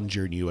you fund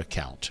your new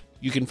account.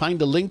 You can find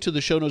the link to the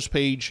show notes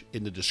page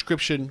in the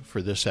description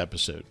for this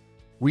episode.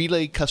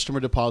 Relay customer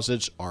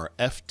deposits are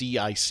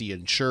FDIC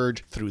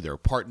insured through their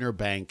partner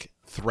bank,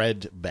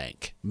 Thread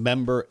Bank,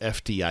 member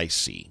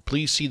FDIC.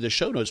 Please see the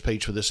show notes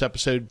page for this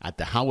episode at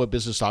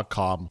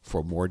thehowofbusiness.com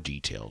for more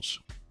details.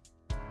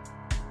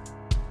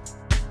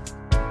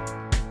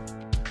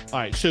 All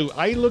right, so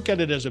I look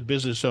at it as a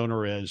business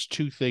owner as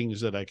two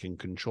things that I can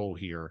control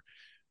here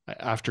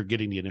after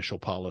getting the initial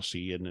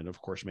policy, and then of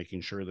course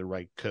making sure the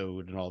right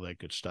code and all that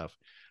good stuff.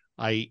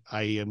 I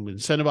am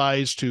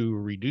incentivized to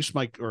reduce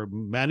or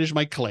manage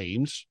my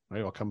claims.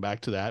 Right, I'll come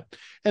back to that.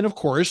 And of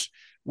course,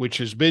 which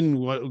has been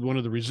one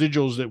of the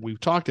residuals that we've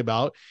talked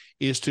about,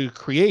 is to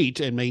create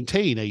and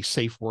maintain a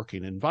safe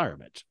working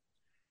environment.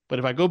 But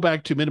if I go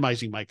back to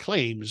minimizing my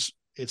claims,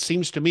 it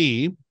seems to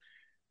me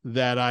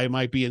that I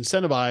might be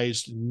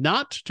incentivized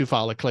not to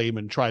file a claim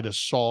and try to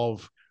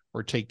solve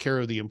or take care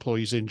of the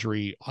employee's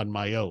injury on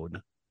my own.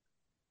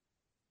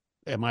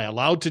 Am I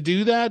allowed to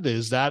do that?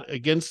 Is that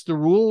against the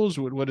rules?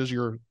 What is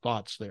your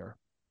thoughts there?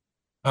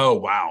 Oh,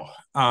 wow.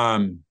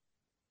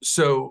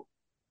 So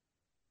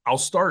I'll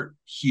start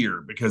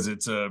here because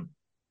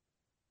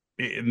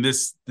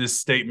this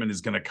statement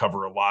is going to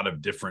cover a lot of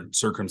different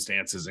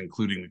circumstances,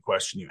 including the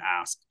question you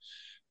asked.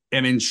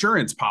 An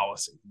insurance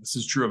policy, this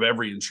is true of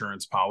every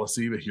insurance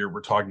policy, but here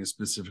we're talking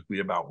specifically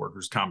about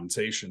workers'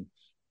 compensation.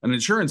 An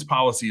insurance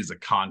policy is a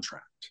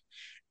contract,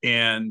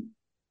 and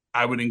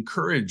I would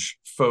encourage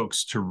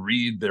folks to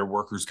read their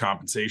workers'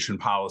 compensation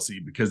policy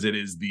because it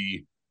is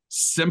the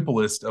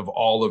simplest of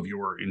all of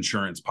your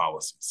insurance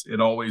policies. It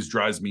always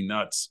drives me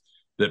nuts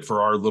that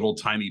for our little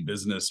tiny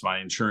business, my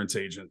insurance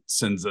agent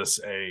sends us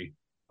a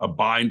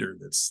binder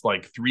that's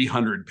like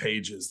 300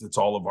 pages. That's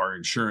all of our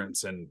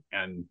insurance,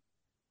 and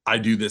I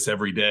do this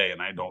every day, and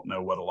I don't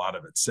know what a lot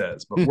of it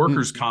says. But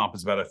workers' comp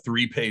is about a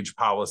 3-page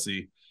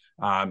policy.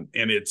 And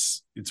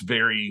it's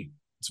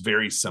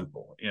very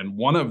simple. And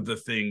one of the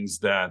things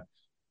that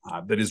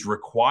is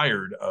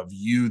required of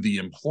you, the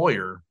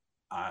employer,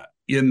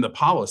 in the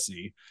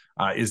policy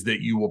is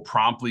that you will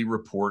promptly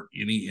report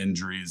any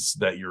injuries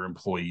that your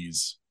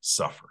employees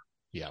suffer.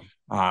 Yeah.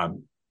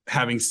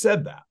 Having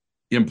said that,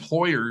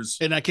 employers,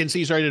 and I can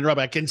see, sorry to interrupt,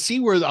 I can see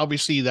where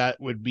obviously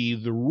that would be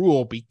the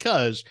rule,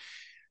 because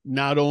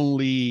not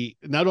only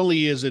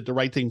is it the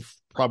right thing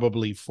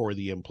probably for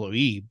the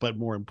employee, but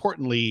more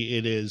importantly,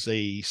 it is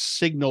a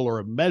signal or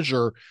a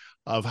measure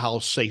of how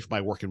safe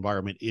my work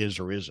environment is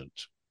or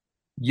isn't.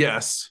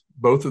 Yes,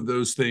 both of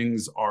those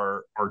things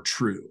are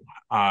true.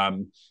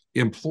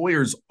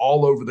 Employers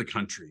all over the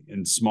country,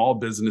 in small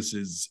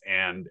businesses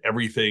and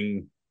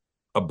everything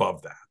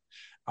above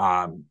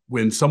that,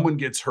 when someone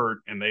gets hurt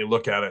and they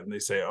look at it and they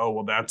say, oh,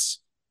 well,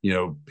 that's,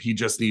 he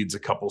just needs a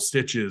couple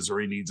stitches, or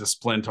he needs a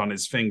splint on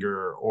his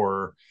finger,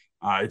 or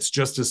it's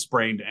just a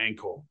sprained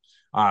ankle.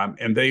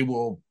 And they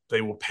will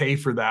pay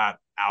for that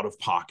out of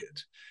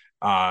pocket.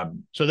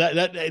 So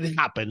that it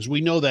happens.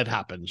 We know that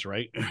happens,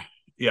 right?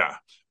 Yeah.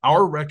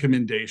 Our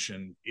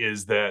recommendation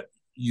is that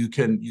you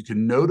can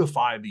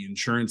notify the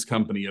insurance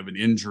company of an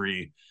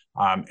injury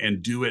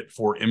and do it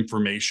for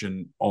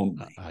information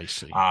only. I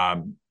see.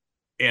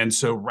 And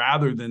so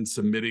rather than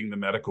submitting the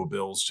medical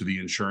bills to the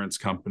insurance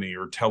company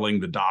or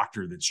telling the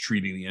doctor that's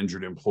treating the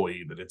injured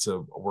employee that it's a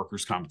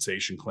workers'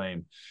 compensation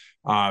claim,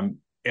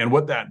 and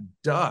what that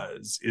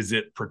does is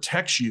it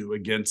protects you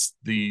against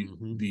the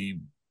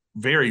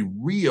very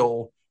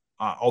real,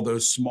 although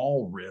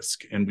small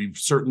risk. And we've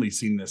certainly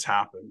seen this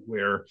happen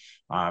where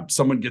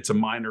someone gets a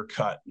minor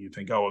cut. You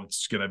think, oh,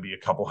 it's going to be a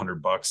couple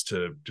 $100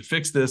 to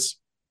fix this.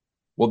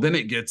 Well, then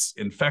it gets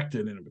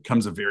infected and it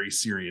becomes a very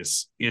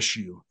serious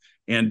issue.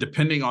 And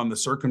depending on the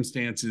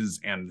circumstances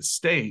and the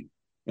state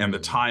and the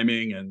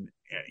timing, and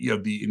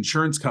the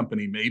insurance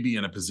company may be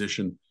in a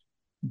position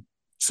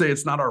say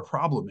it's not our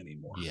problem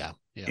anymore. Yeah.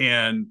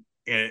 And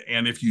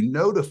if you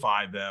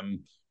notify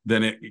them,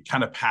 then it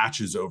kind of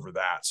patches over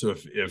that. So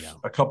if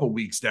a couple of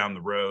weeks down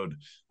the road,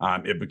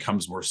 it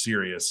becomes more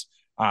serious.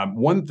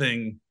 One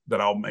thing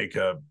that I'll make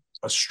a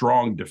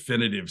strong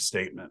definitive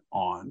statement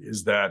on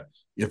is that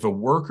if a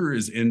worker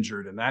is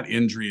injured and that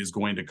injury is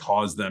going to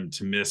cause them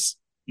to miss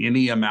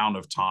any amount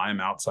of time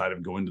outside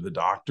of going to the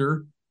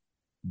doctor,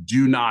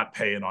 do not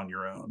pay it on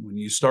your own. When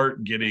you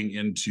start getting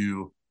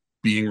into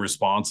being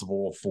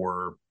responsible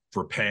for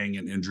paying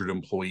an injured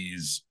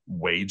employee's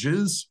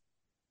wages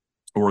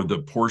or the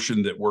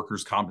portion that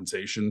workers'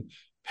 compensation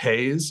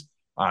pays,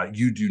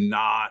 you do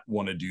not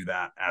want to do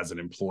that as an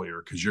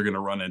employer, because you're going to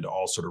run into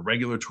all sort of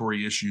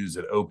regulatory issues.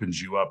 It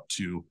opens you up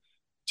to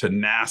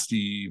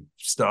nasty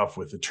stuff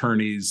with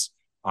attorneys.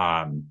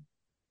 We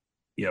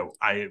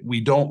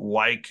don't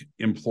like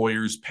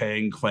employers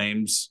paying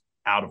claims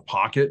out of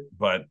pocket,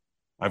 but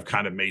I've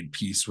kind of made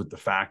peace with the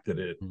fact that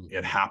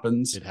it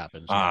happens. It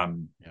happens.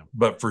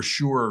 But for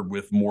sure,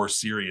 with more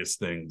serious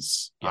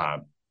things,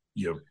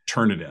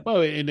 turn it in.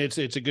 Well, and it's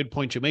a good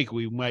point you make.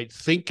 We might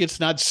think it's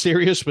not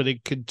serious, but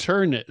it could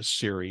turn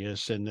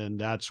serious, and then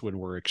that's when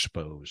we're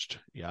exposed.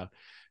 Yeah.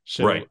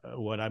 So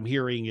what I'm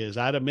hearing is,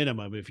 at a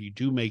minimum, if you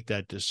do make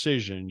that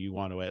decision, you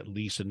want to at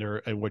least,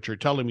 and what you're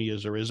telling me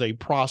is there is a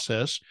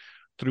process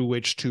through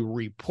which to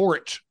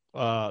report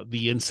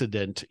the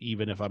incident,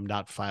 even if I'm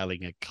not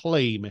filing a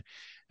claim,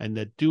 and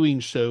that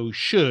doing so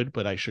should,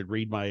 but I should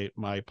read my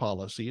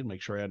policy and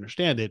make sure I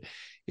understand it.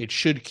 It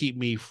should keep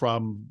me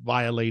from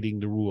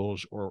violating the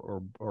rules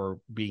or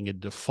being in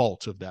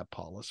default of that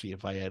policy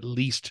if I at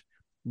least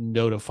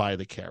notify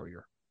the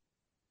carrier.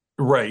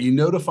 Right. You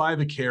notify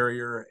the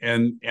carrier,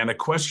 and a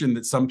question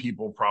that some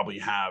people probably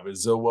have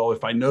is, well,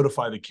 if I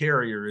notify the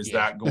carrier, is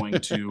that going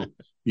to,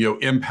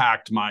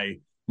 impact my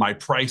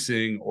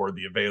pricing or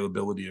the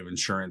availability of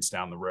insurance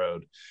down the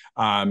road?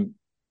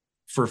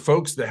 For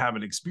folks that have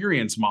an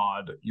experience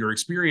mod, your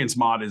experience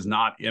mod is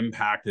not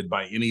impacted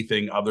by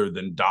anything other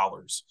than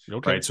dollars,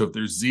 right? So if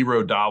there's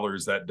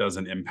 $0, that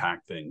doesn't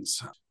impact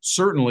things.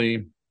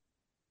 Certainly,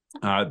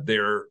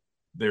 there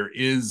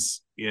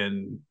is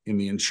in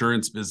the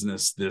insurance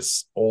business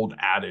this old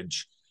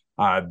adage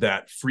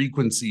that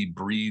frequency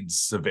breeds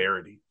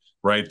severity,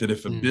 right? That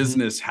if a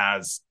business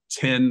has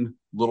 10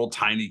 little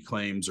tiny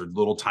claims or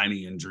little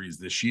tiny injuries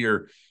this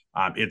year,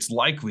 it's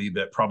likely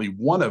that probably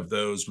one of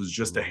those was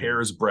just a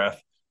hair's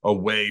breadth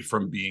away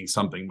from being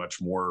something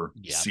much more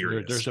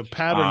serious. There's a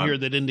pattern here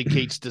that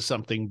indicates to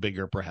something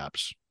bigger,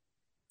 perhaps.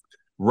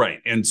 Right.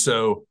 And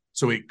so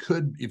it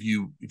could, if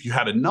you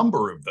had a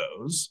number of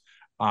those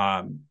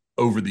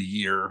over the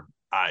year,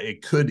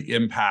 it could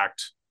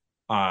impact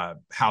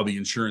how the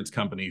insurance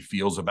company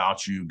feels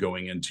about you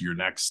going into your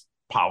next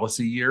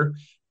policy year.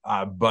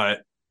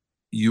 But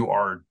you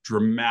are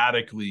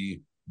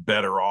dramatically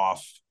better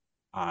off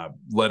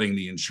letting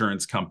the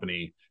insurance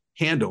company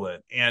handle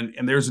it.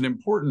 And there's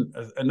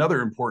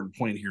another important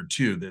point here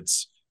too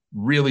that's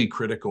really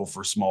critical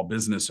for small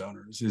business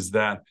owners is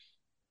that,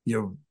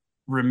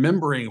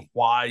 remembering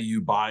why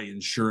you buy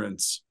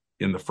insurance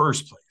in the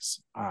first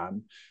place.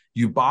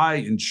 You buy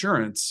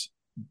insurance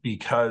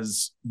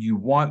because you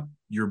want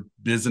your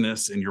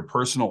business and your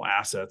personal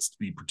assets to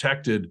be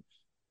protected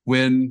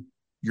when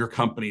your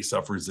company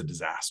suffers a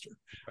disaster.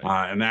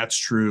 Right. And that's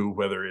true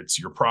whether it's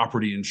your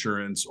property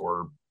insurance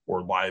or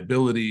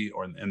liability,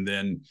 and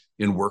then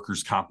in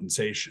workers'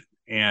 compensation.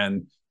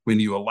 And when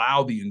you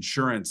allow the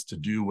insurance to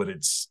do what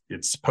it's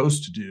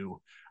supposed to do,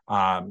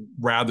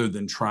 rather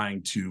than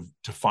trying to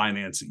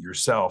finance it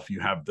yourself, you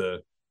have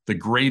the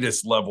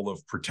greatest level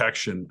of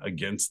protection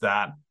against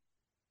that,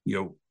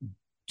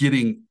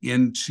 getting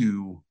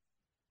into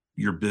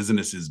your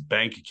business's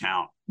bank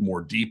account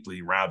more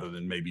deeply, rather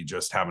than maybe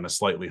just having a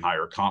slightly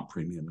higher comp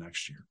premium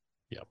next year.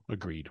 Yeah,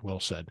 agreed. Well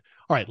said.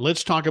 All right,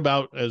 let's talk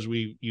about, as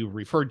you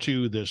referred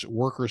to, this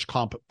workers'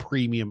 comp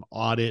premium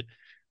audit.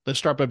 Let's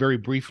start by very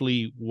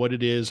briefly what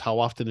it is, how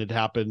often it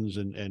happens,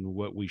 and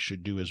what we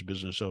should do as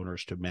business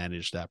owners to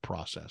manage that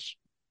process.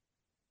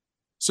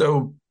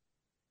 So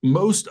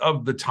most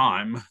of the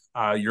time,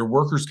 your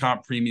workers'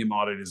 comp premium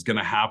audit is going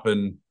to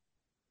happen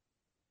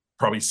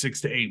probably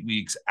 6 to 8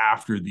 weeks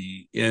after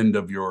the end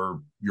of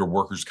your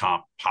workers'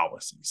 comp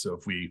policy. So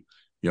if we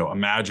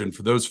imagine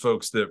for those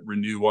folks that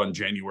renew on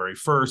January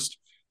 1st,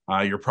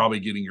 you're probably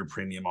getting your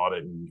premium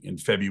audit in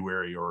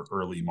February or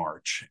early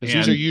March.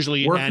 These are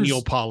usually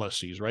annual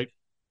policies, right?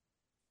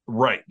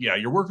 Right. Yeah.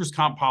 Your workers'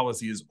 comp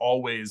policy is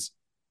almost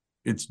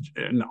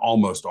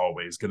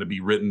always going to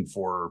be written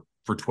for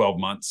 12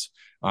 months.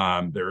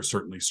 There are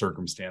certainly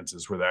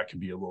circumstances where that can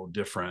be a little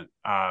different.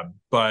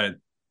 But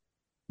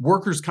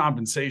workers'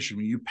 compensation,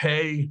 when you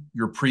pay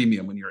your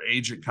premium, when your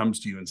agent comes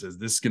to you and says,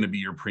 this is going to be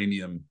your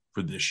premium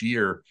for this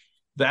year,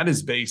 that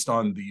is based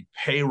on the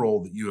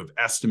payroll that you have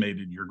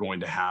estimated you're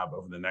going to have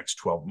over the next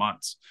 12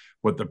 months.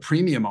 What the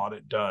premium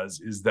audit does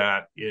is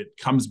that it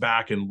comes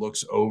back and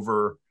looks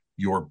over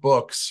your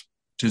books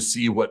to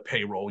see what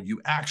payroll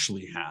you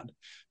actually had.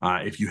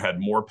 If you had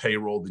more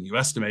payroll than you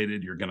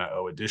estimated, you're going to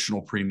owe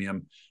additional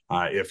premium.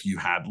 If you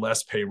had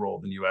less payroll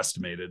than you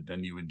estimated,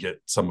 then you would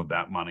get some of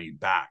that money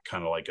back,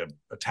 kind of like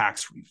a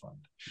tax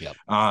refund. Yep.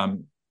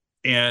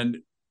 And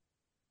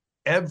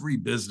every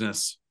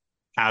business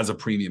has a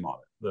premium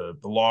audit.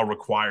 The law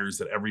requires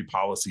that every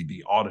policy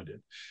be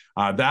audited.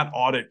 That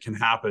audit can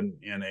happen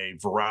in a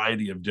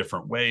variety of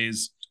different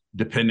ways,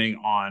 depending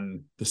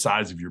on the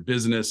size of your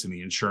business and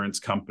the insurance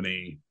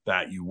company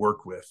that you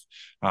work with.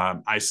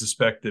 I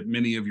suspect that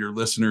many of your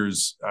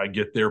listeners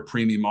get their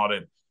premium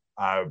audit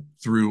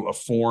through a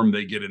form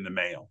they get in the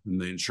mail. And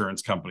the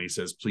insurance company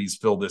says, please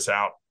fill this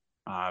out.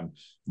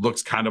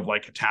 Looks kind of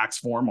like a tax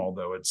form,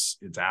 although it's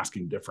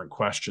asking different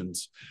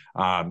questions.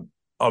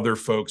 Other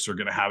folks are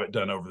going to have it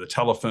done over the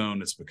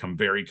telephone. It's become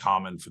very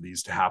common for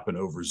these to happen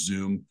over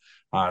Zoom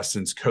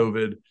since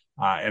COVID.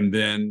 And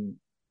then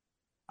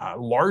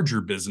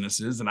larger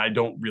businesses, and I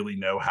don't really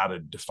know how to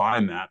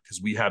define that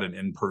because we had an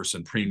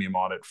in-person premium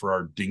audit for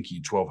our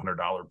dinky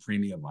 $1,200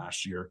 premium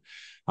last year.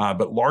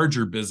 But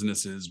larger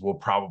businesses will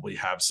probably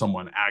have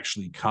someone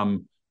actually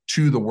come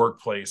to the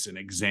workplace and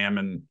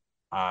examine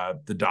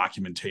the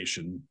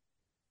documentation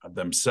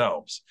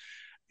themselves.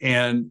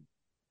 And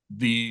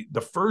the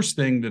first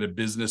thing that a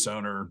business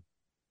owner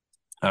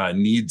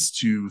needs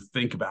to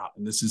think about,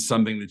 and this is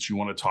something that you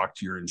want to talk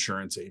to your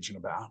insurance agent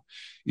about,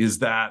 is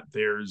that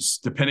there's,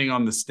 depending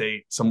on the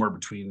state, somewhere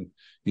between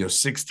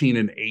 16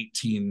 and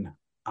 18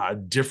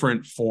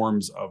 different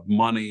forms of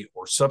money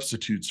or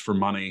substitutes for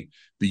money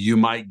that you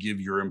might give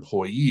your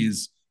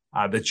employees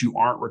that you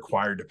aren't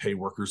required to pay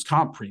workers'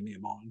 comp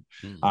premium on.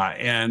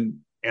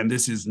 And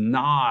this is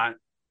not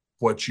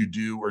what you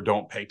do or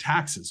don't pay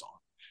taxes on.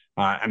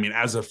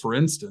 For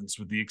instance,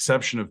 with the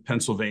exception of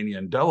Pennsylvania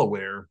and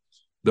Delaware,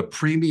 the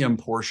premium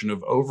portion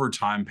of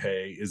overtime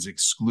pay is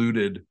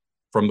excluded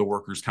from the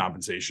workers'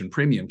 compensation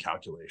premium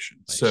calculation.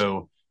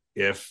 So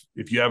if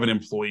you have an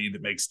employee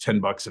that makes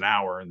 $10 an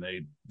hour and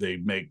they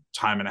make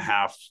time and a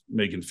half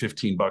making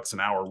 $15 an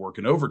hour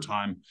working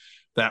overtime,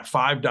 that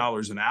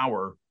 $5 an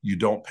hour you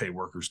don't pay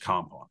workers'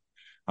 comp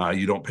on.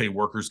 You don't pay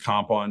workers'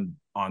 comp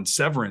on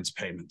severance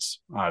payments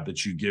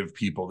that you give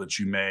people that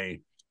you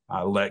may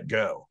let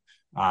go.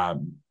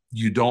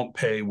 You don't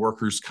pay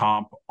workers'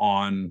 comp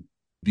on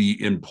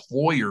the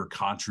employer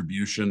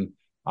contribution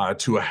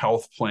to a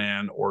health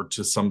plan or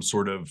to some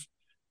sort of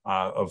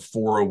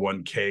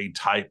 401k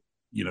type,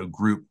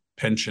 group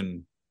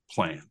pension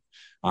plan.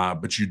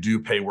 But you do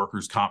pay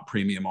workers' comp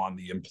premium on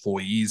the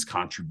employee's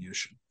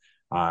contribution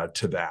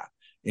to that.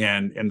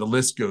 And the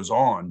list goes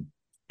on.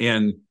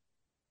 And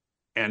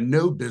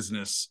no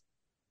business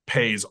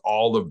pays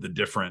all of the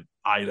different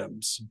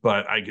items.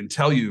 But I can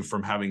tell you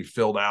from having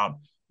filled out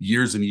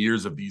years and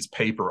years of these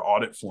paper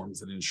audit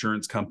forms that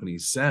insurance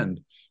companies send,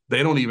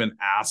 they don't even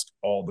ask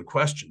all the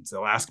questions.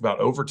 They'll ask about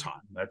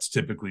overtime. That's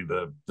typically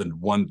the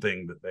one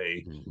thing that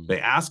they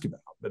ask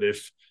about. But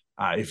if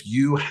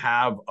you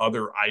have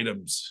other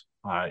items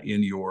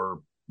in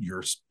your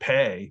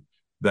pay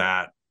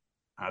that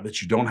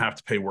you don't have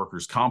to pay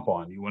workers' comp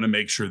on, you want to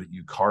make sure that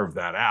you carve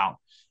that out.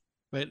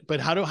 But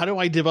how do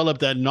I develop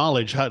that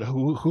knowledge?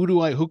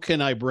 Who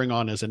can I bring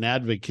on as an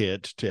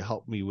advocate to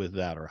help me with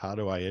that, or how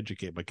do I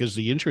educate? Because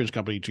the insurance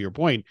company, to your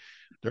point,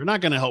 they're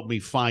not going to help me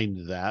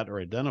find that or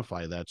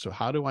identify that. So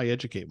how do I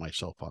educate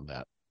myself on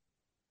that?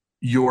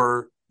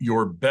 Your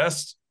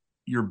best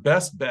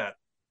bet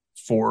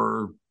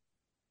for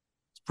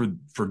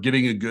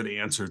getting a good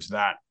answer to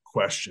that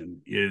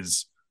question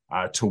is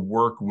to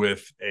work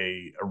with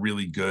a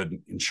really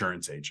good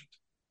insurance agent.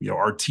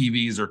 Our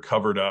TVs are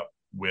covered up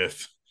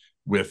with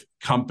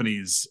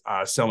companies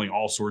selling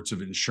all sorts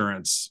of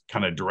insurance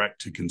kind of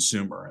direct to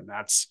consumer. And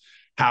that's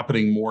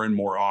happening more and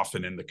more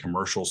often in the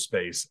commercial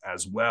space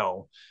as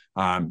well.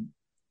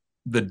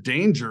 The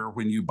danger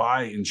when you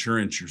buy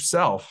insurance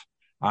yourself,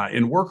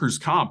 in workers'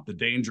 comp, the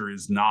danger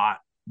is not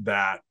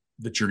that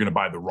you're going to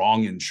buy the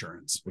wrong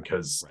insurance,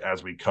 because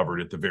as we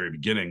covered at the very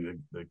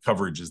beginning, the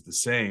coverage is the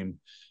same.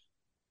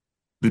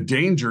 The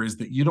danger is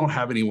that you don't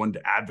have anyone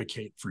to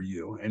advocate for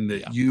you, and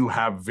that you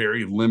have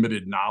very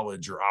limited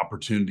knowledge or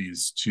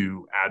opportunities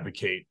to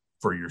advocate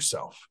for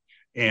yourself.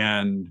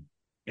 And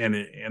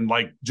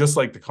just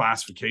like the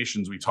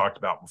classifications we talked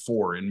about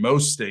before, in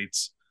most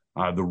states,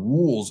 the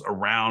rules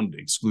around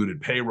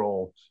excluded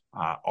payroll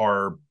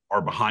are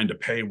behind a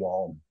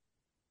paywall,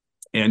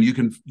 and you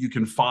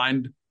can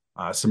find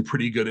some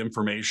pretty good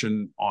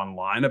information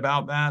online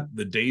about that.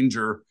 The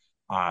danger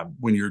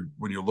when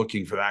you're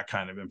looking for that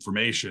kind of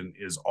information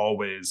is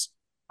always,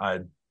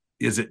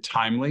 is it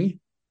timely,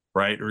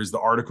 right? Or is the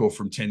article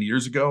from 10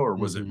 years ago, or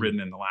was it written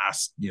in the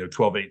last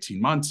 12,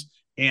 18 months?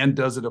 And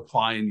does it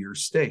apply in your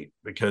state?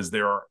 Because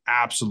there are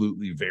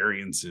absolutely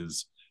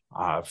variances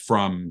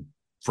from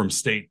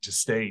state to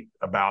state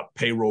about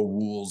payroll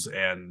rules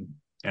and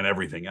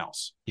everything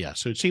else. Yeah.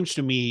 So it seems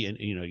to me, and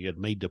you had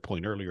made the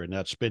point earlier, and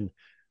that's been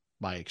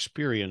my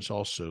experience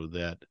also,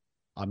 that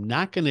I'm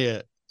not going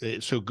to,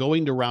 so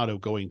going the route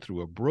of going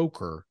through a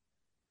broker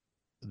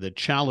the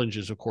challenge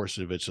is, of course,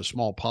 if it's a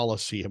small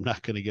policy, I'm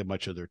not going to get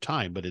much of their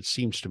time. But it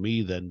seems to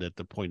me then that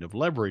the point of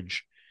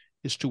leverage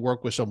is to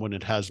work with someone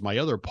that has my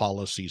other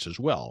policies as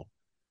well.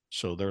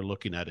 So they're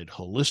looking at it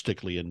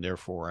holistically, and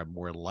therefore I'm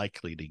more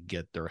likely to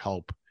get their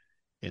help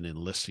in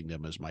enlisting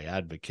them as my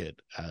advocate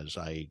as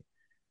I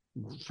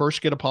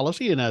first get a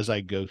policy and as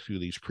I go through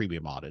these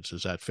premium audits.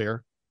 Is that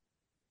fair?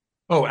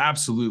 Oh,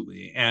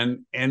 absolutely.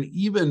 And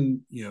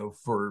even,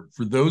 for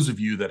those of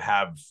you that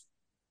have,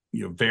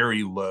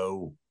 very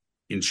low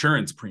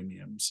insurance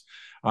premiums,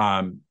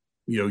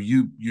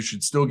 you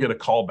should still get a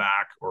call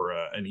back or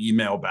an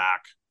email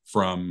back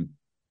from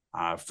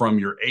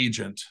your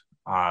agent.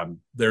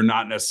 They're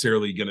not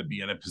necessarily going to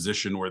be in a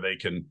position where they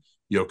can,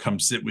 come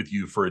sit with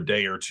you for a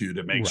day or two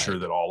to make sure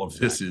that all of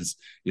this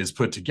is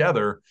put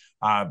together.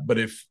 But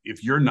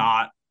if you're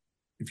not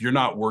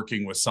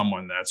working with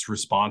someone that's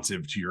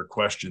responsive to your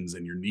questions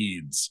and your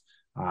needs,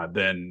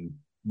 then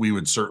we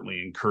would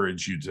certainly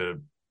encourage you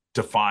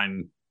to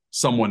find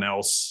someone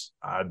else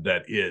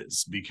that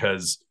is,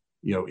 because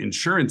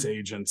insurance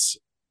agents.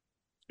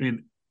 I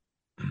mean,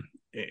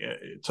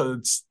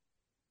 let's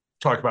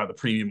talk about the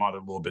premium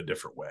audit a little bit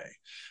different way.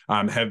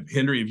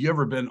 Henry, have you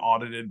ever been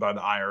audited by the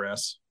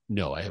IRS?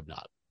 No, I have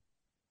not.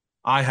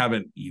 I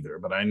haven't either,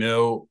 but I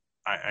know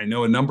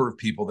a number of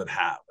people that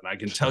have, and I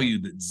can tell you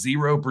that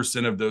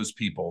 0% of those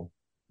people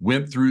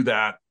went through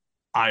that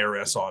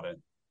IRS audit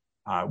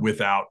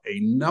without a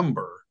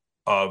number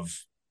of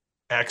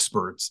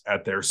experts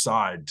at their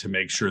side to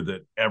make sure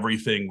that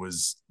everything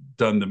was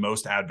done the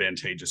most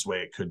advantageous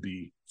way it could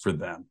be for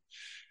them.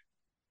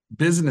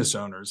 Business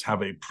owners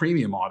have a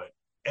premium audit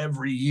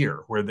every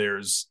year where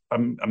there's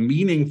a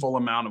meaningful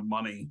amount of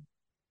money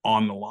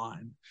on the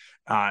line.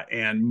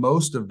 And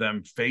most of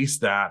them face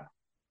that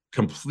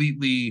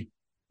completely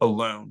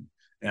alone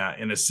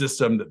in a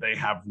system that they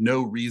have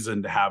no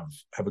reason to have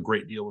a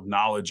great deal of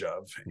knowledge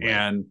of.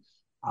 Right.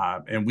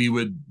 And we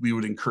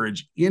would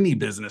encourage any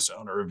business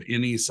owner of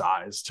any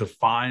size to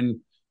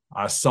find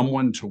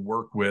someone to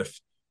work with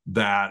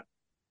that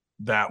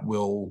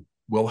will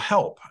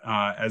help.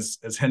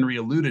 As Henry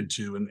alluded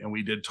to, and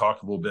we did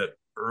talk a little bit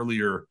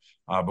earlier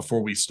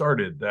before we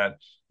started, that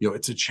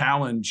it's a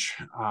challenge.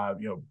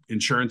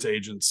 Insurance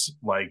agents,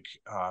 like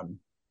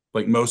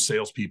most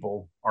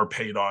salespeople, are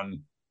paid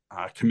on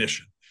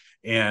commission,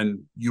 and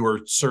you are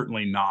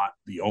certainly not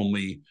the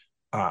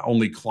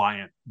only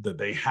client that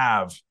they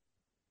have.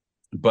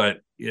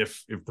 But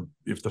if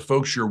the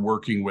folks you're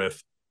working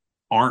with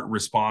aren't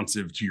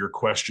responsive to your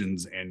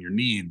questions and your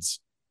needs,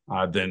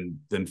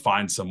 then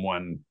find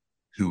someone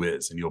who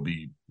is, and you'll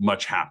be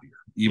much happier,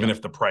 even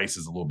if the price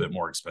is a little bit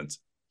more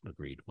expensive.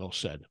 Agreed. Well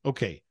said.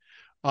 Okay.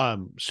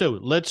 So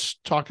let's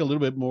talk a little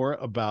bit more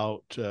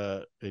about,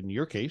 in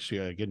your case,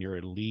 again, you're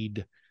a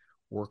lead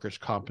workers'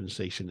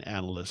 compensation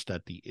analyst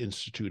at the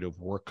Institute of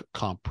Work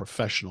Comp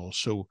Professionals.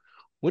 So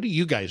what do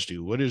you guys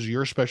do? What is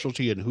your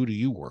specialty, and who do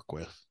you work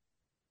with?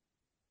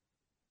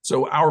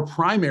 So our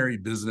primary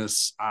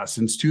business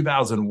since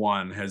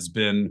 2001 has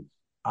been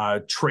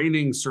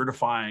training,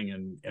 certifying,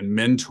 and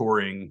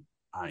mentoring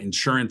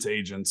insurance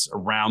agents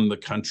around the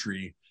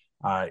country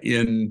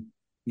in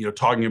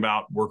talking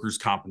about workers'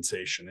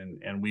 compensation,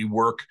 and we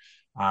work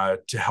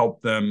to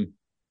help them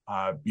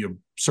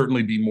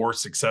certainly be more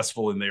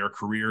successful in their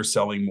career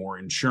selling more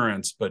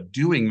insurance, but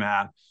doing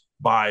that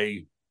by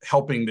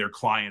helping their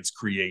clients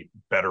create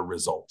better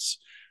results.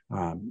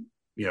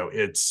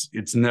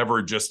 It's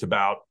never just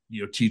about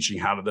teaching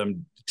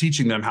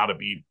them how to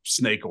be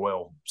snake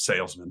oil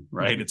salesmen,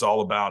 right? Mm-hmm. It's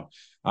all about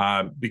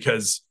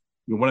because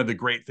one of the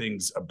great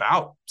things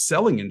about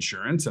selling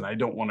insurance, and I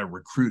don't want to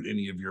recruit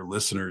any of your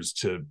listeners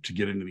to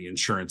get into the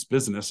insurance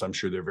business. I'm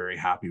sure they're very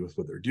happy with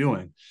what they're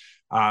doing.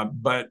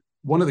 But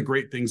one of the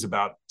great things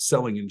about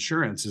selling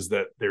insurance is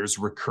that there's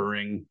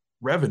recurring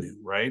revenue,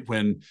 right?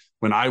 When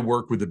I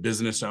work with a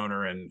business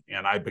owner and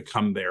I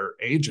become their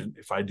agent,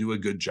 if I do a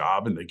good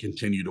job and they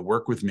continue to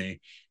work with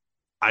me,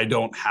 I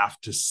don't have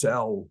to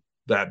sell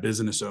that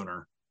business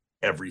owner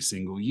every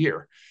single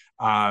year.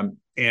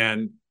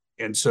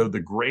 And so the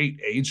great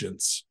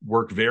agents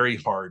work very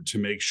hard to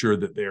make sure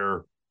that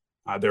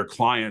their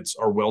clients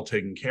are well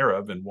taken care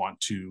of and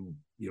want to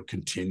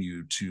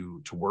continue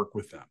to work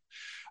with them.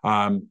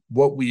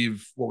 What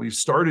we've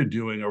started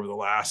doing over the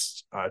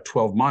last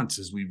 12 months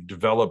is we've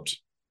developed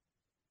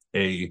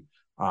a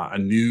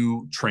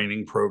new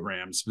training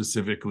program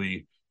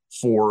specifically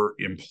for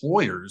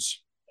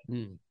employers,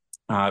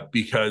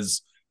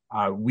 because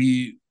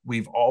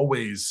we've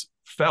always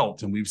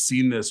felt, and we've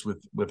seen this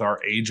with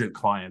our agent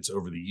clients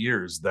over the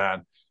years,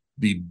 that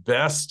the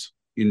best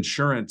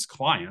insurance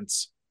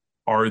clients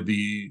are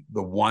the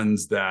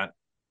ones that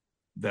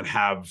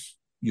have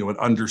an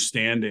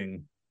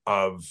understanding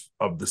of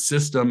the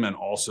system, and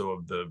also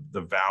of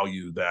the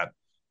value that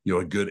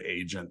a good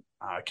agent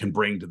can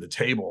bring to the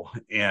table.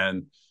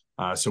 And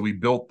so we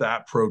built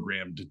that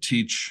program to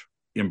teach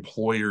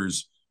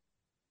employers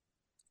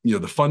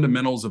the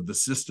fundamentals of the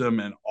system,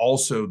 and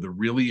also the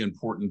really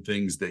important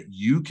things that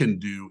you can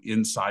do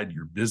inside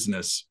your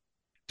business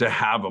to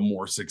have a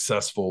more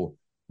successful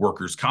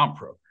workers' comp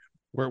program.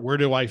 Where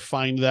do I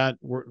find that?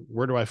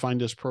 Where do I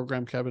find this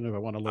program, Kevin, if I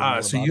want to learn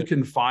more So about you it?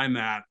 can find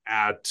that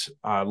at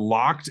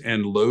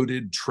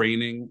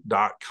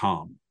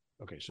lockedandloadedtraining.com.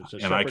 Okay, so it's a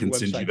and I separate can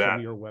send you website that.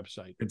 from your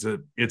website.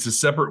 It's a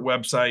separate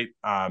website.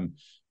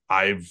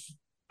 I've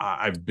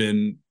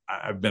been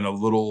a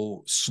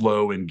little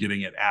slow in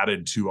getting it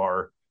added to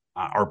our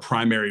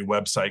primary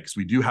website, because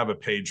we do have a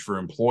page for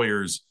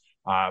employers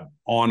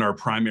on our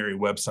primary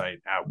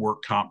website at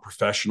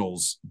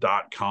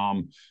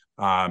workcompprofessionals.com.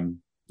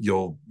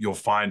 You'll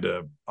find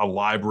a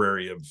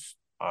library of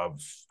I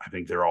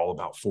think they're all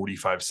about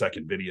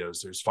 45-second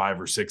videos. There's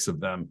 5 or 6 of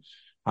them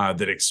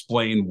that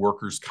explain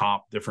workers'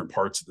 comp, different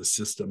parts of the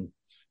system,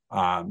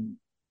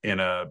 in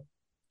a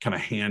kind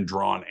of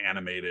hand-drawn,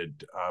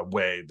 animated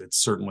way that's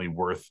certainly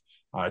worth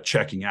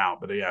checking out.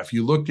 But yeah, if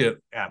you look at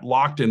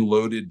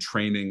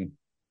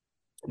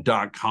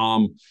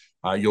lockedandloadedtraining.com,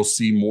 you'll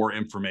see more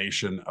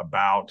information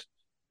about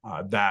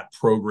that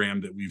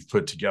program that we've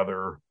put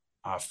together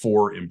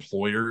for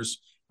employers.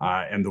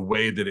 And the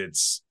way that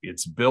it's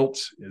built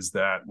is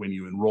that when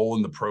you enroll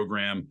in the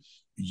program,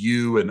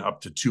 you and up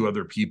to 2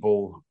 other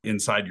people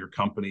inside your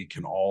company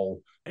can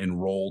all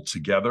enroll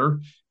together.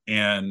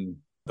 And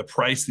the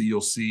price that you'll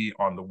see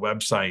on the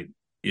website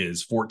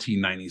is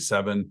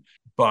 $14.97,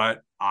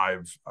 but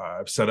I've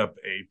set up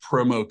a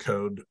promo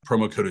code.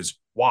 Promo code is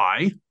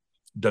WHY,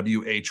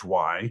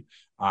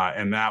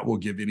 and that will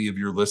give any of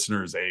your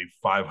listeners a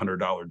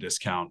 $500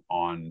 discount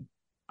on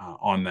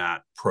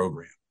that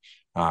program.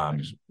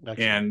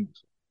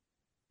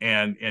 And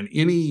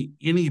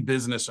any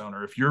business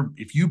owner, if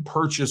you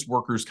purchase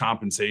workers'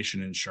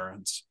 compensation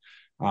insurance,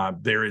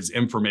 there is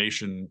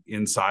information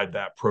inside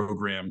that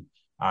program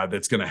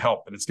that's going to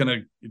help, and it's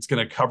going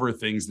to cover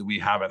things that we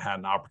haven't had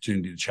an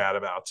opportunity to chat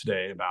about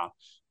today, about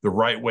the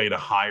right way to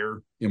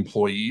hire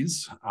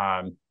employees,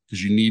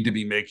 because you need to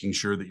be making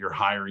sure that you're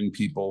hiring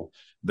people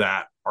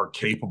that are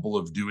capable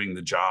of doing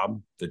the job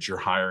that you're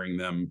hiring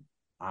them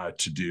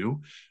to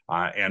do,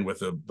 and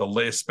with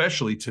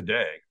especially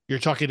today. You're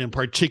talking in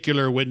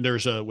particular when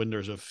there's a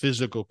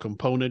physical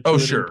component to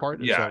it. In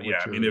part? Yeah.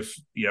 I mean, if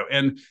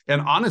and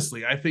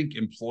honestly, I think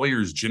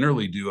employers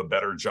generally do a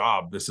better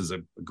job. This is a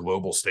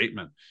global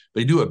statement.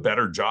 They do a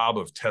better job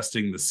of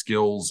testing the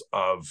skills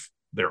of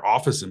their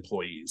office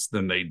employees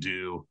than they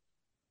do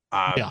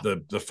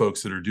the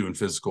folks that are doing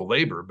physical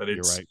labor. But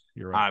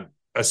you're right.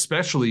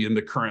 Especially in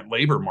the current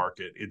labor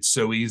market, it's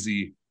so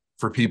easy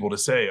for people to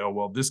say, oh,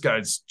 well, this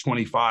guy's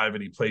 25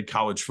 and he played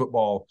college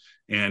football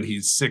and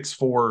he's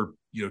 6'4",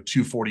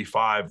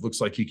 245,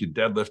 looks like he could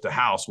deadlift a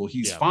house. Well,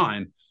 he's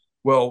fine.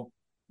 Well,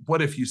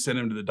 what if you sent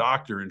him to the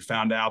doctor and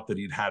found out that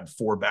he'd had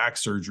 4 back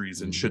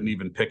surgeries and shouldn't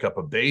even pick up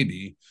a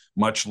baby,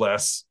 much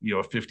less, a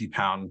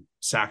 50-pound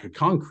sack of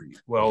concrete?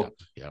 Well,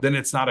 then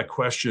it's not a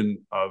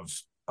question of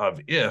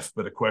if,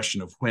 but a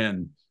question of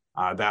when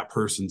that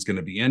person's going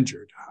to be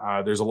injured.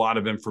 There's a lot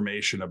of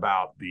information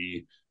about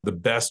the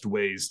best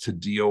ways to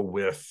deal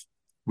with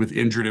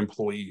injured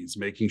employees,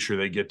 making sure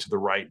they get to the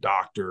right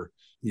doctor,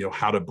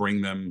 how to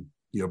bring them,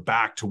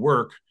 back to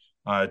work,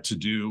 to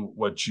do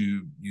what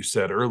you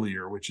said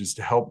earlier, which is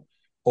to help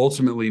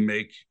ultimately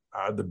make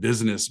the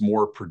business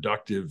more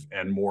productive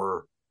and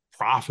more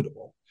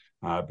profitable.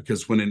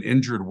 Because when an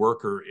injured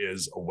worker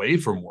is away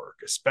from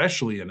work,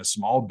 especially in a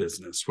small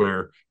business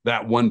where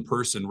that one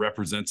person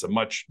represents a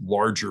much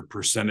larger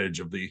percentage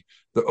of the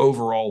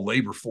overall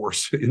labor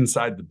force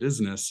inside the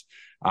business,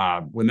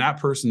 when that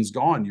person's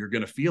gone, you're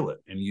going to feel it,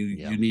 and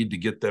you need to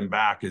get them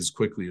back as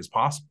quickly as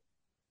possible.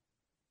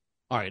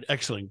 All right.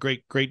 Excellent.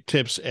 Great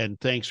tips. And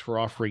thanks for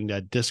offering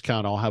that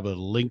discount. I'll have a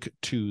link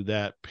to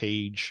that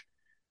page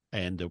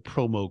and the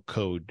promo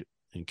code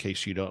in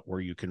case you're not where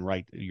you can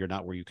write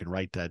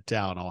that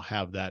down. I'll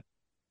have that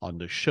on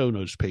the show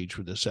notes page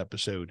for this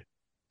episode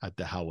at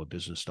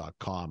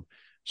thehowabusiness.com.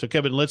 So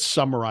Kevin, let's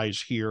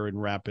summarize here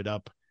and wrap it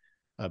up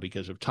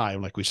because of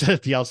time. Like we said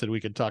at the outset, we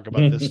could talk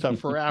about this stuff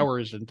for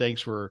hours, and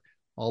thanks for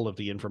all of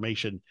the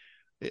information.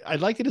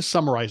 I'd like you to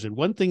summarize it.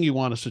 One thing you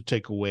want us to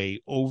take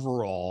away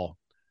overall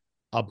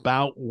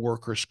about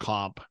workers'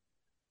 comp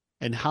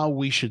and how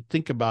we should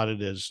think about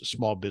it as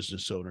small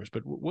business owners.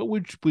 But what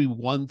would be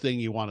one thing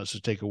you want us to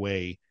take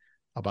away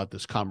about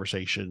this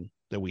conversation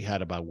that we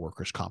had about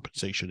workers'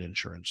 compensation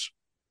insurance?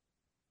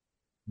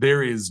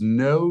 There is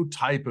no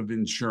type of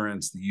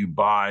insurance that you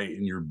buy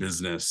in your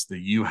business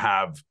that you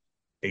have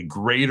a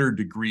greater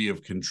degree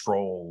of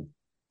control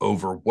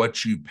over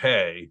what you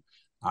pay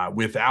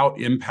without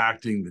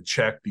impacting the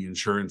check the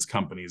insurance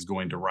company is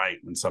going to write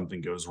when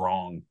something goes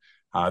wrong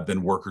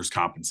than workers'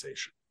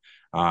 compensation.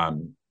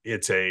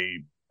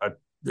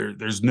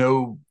 There's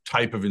no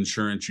type of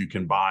insurance you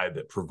can buy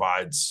that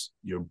provides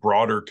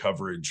broader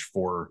coverage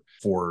for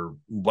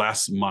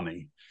less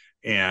money,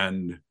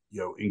 and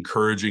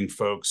encouraging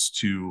folks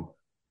to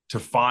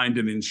find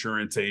an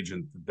insurance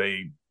agent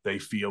that they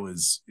feel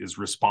is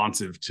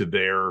responsive to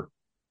their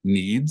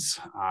needs.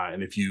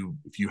 And if you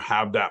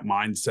have that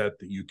mindset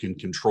that you can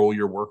control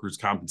your workers'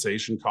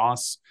 compensation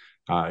costs,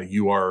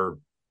 you are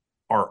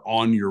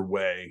on your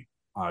way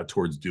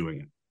towards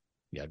doing it.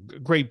 Yeah,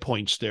 great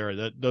points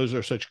there. Those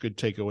are such good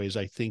takeaways.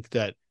 I think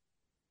that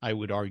I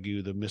would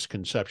argue the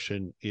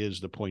misconception is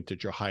the point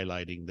that you're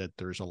highlighting, that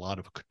there's a lot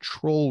of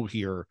control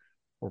here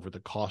over the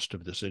cost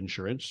of this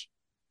insurance.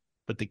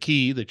 But the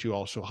key that you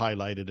also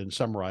highlighted and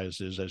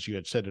summarized is, as you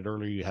had said it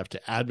earlier, you have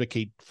to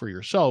advocate for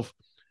yourself.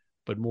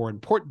 But more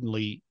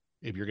importantly,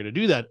 if you're going to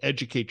do that,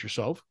 educate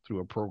yourself through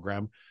a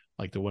program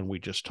like the one we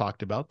just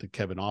talked about that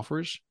Kevin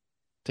offers.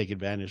 Take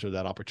advantage of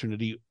that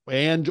opportunity,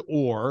 and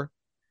or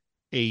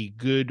a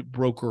good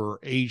broker or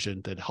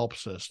agent that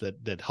helps us,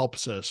 that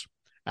helps us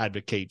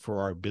advocate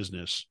for our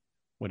business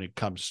when it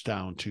comes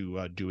down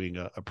to doing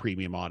a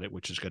premium audit,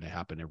 which is going to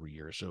happen every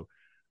year. So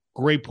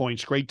great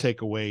points, great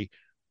takeaway.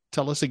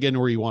 Tell us again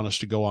where you want us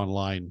to go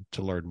online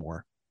to learn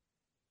more.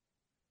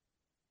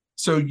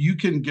 So you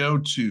can go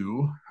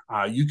to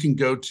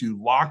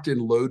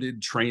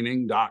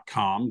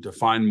lockedandloadedtraining.com to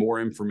find more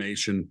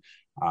information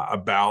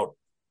about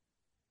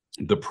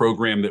the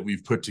program that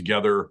we've put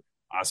together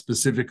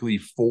specifically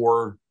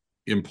for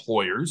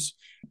employers.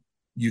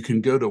 You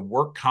can go to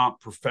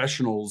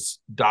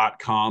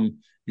workcompprofessionals.com.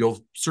 You'll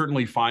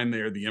certainly find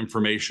there the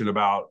information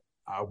about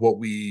what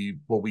we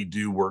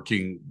do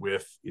working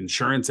with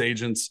insurance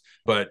agents.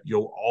 But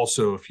you'll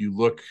also, if you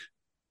look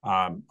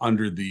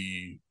under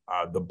the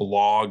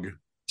blog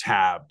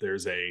tab,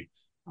 there's a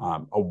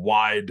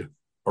wide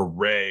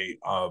array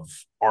of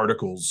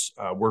articles,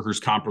 workers'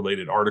 comp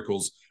related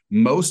articles,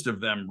 most of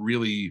them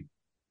really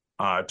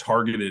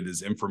targeted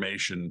as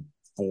information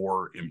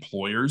for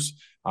employers,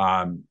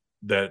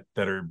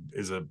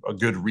 is a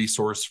good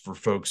resource for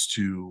folks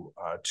to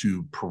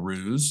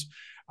peruse.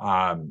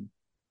 And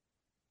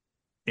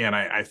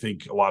I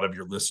think a lot of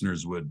your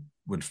listeners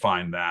would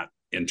find that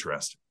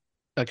interesting.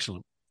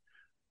 Excellent.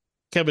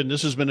 Kevin,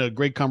 this has been a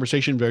great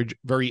conversation, very,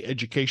 very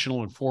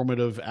educational,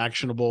 informative,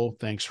 actionable.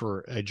 Thanks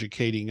for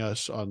educating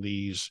us on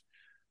these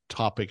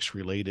topics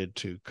related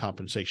to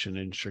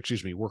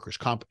workers'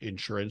 comp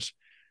insurance.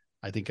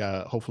 I think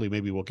hopefully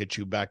maybe we'll get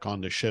you back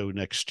on the show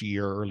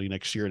early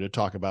next year, to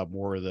talk about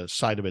more of the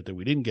side of it that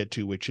we didn't get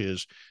to, which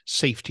is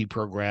safety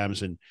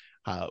programs and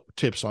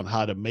tips on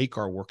how to make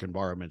our work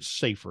environments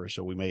safer.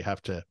 So we may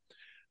have to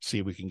see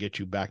if we can get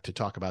you back to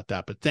talk about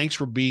that. But thanks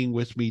for being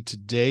with me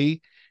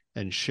today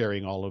and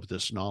sharing all of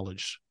this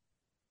knowledge.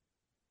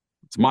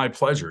 It's my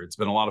pleasure. It's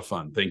been a lot of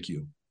fun. Thank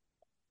you.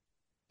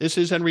 This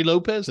is Henry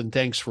Lopez, and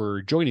thanks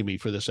for joining me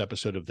for this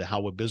episode of The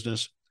How of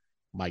Business.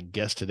 My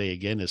guest today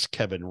again is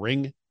Kevin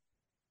Ring.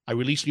 I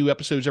release new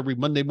episodes every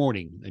Monday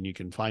morning, and you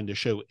can find the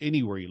show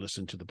anywhere you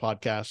listen to the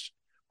podcast,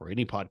 or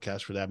any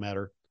podcast for that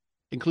matter,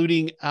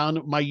 including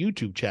on my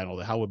YouTube channel,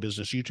 The How of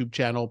Business YouTube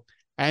channel,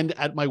 and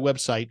at my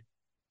website,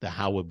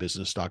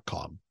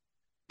 thehowofbusiness.com.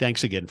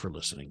 Thanks again for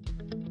listening.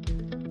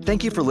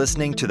 Thank you for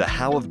listening to The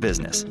How of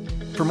Business.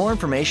 For more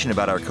information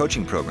about our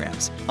coaching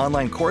programs,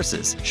 online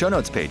courses, show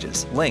notes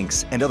pages,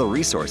 links, and other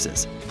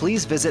resources,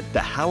 please visit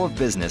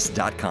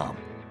thehowofbusiness.com.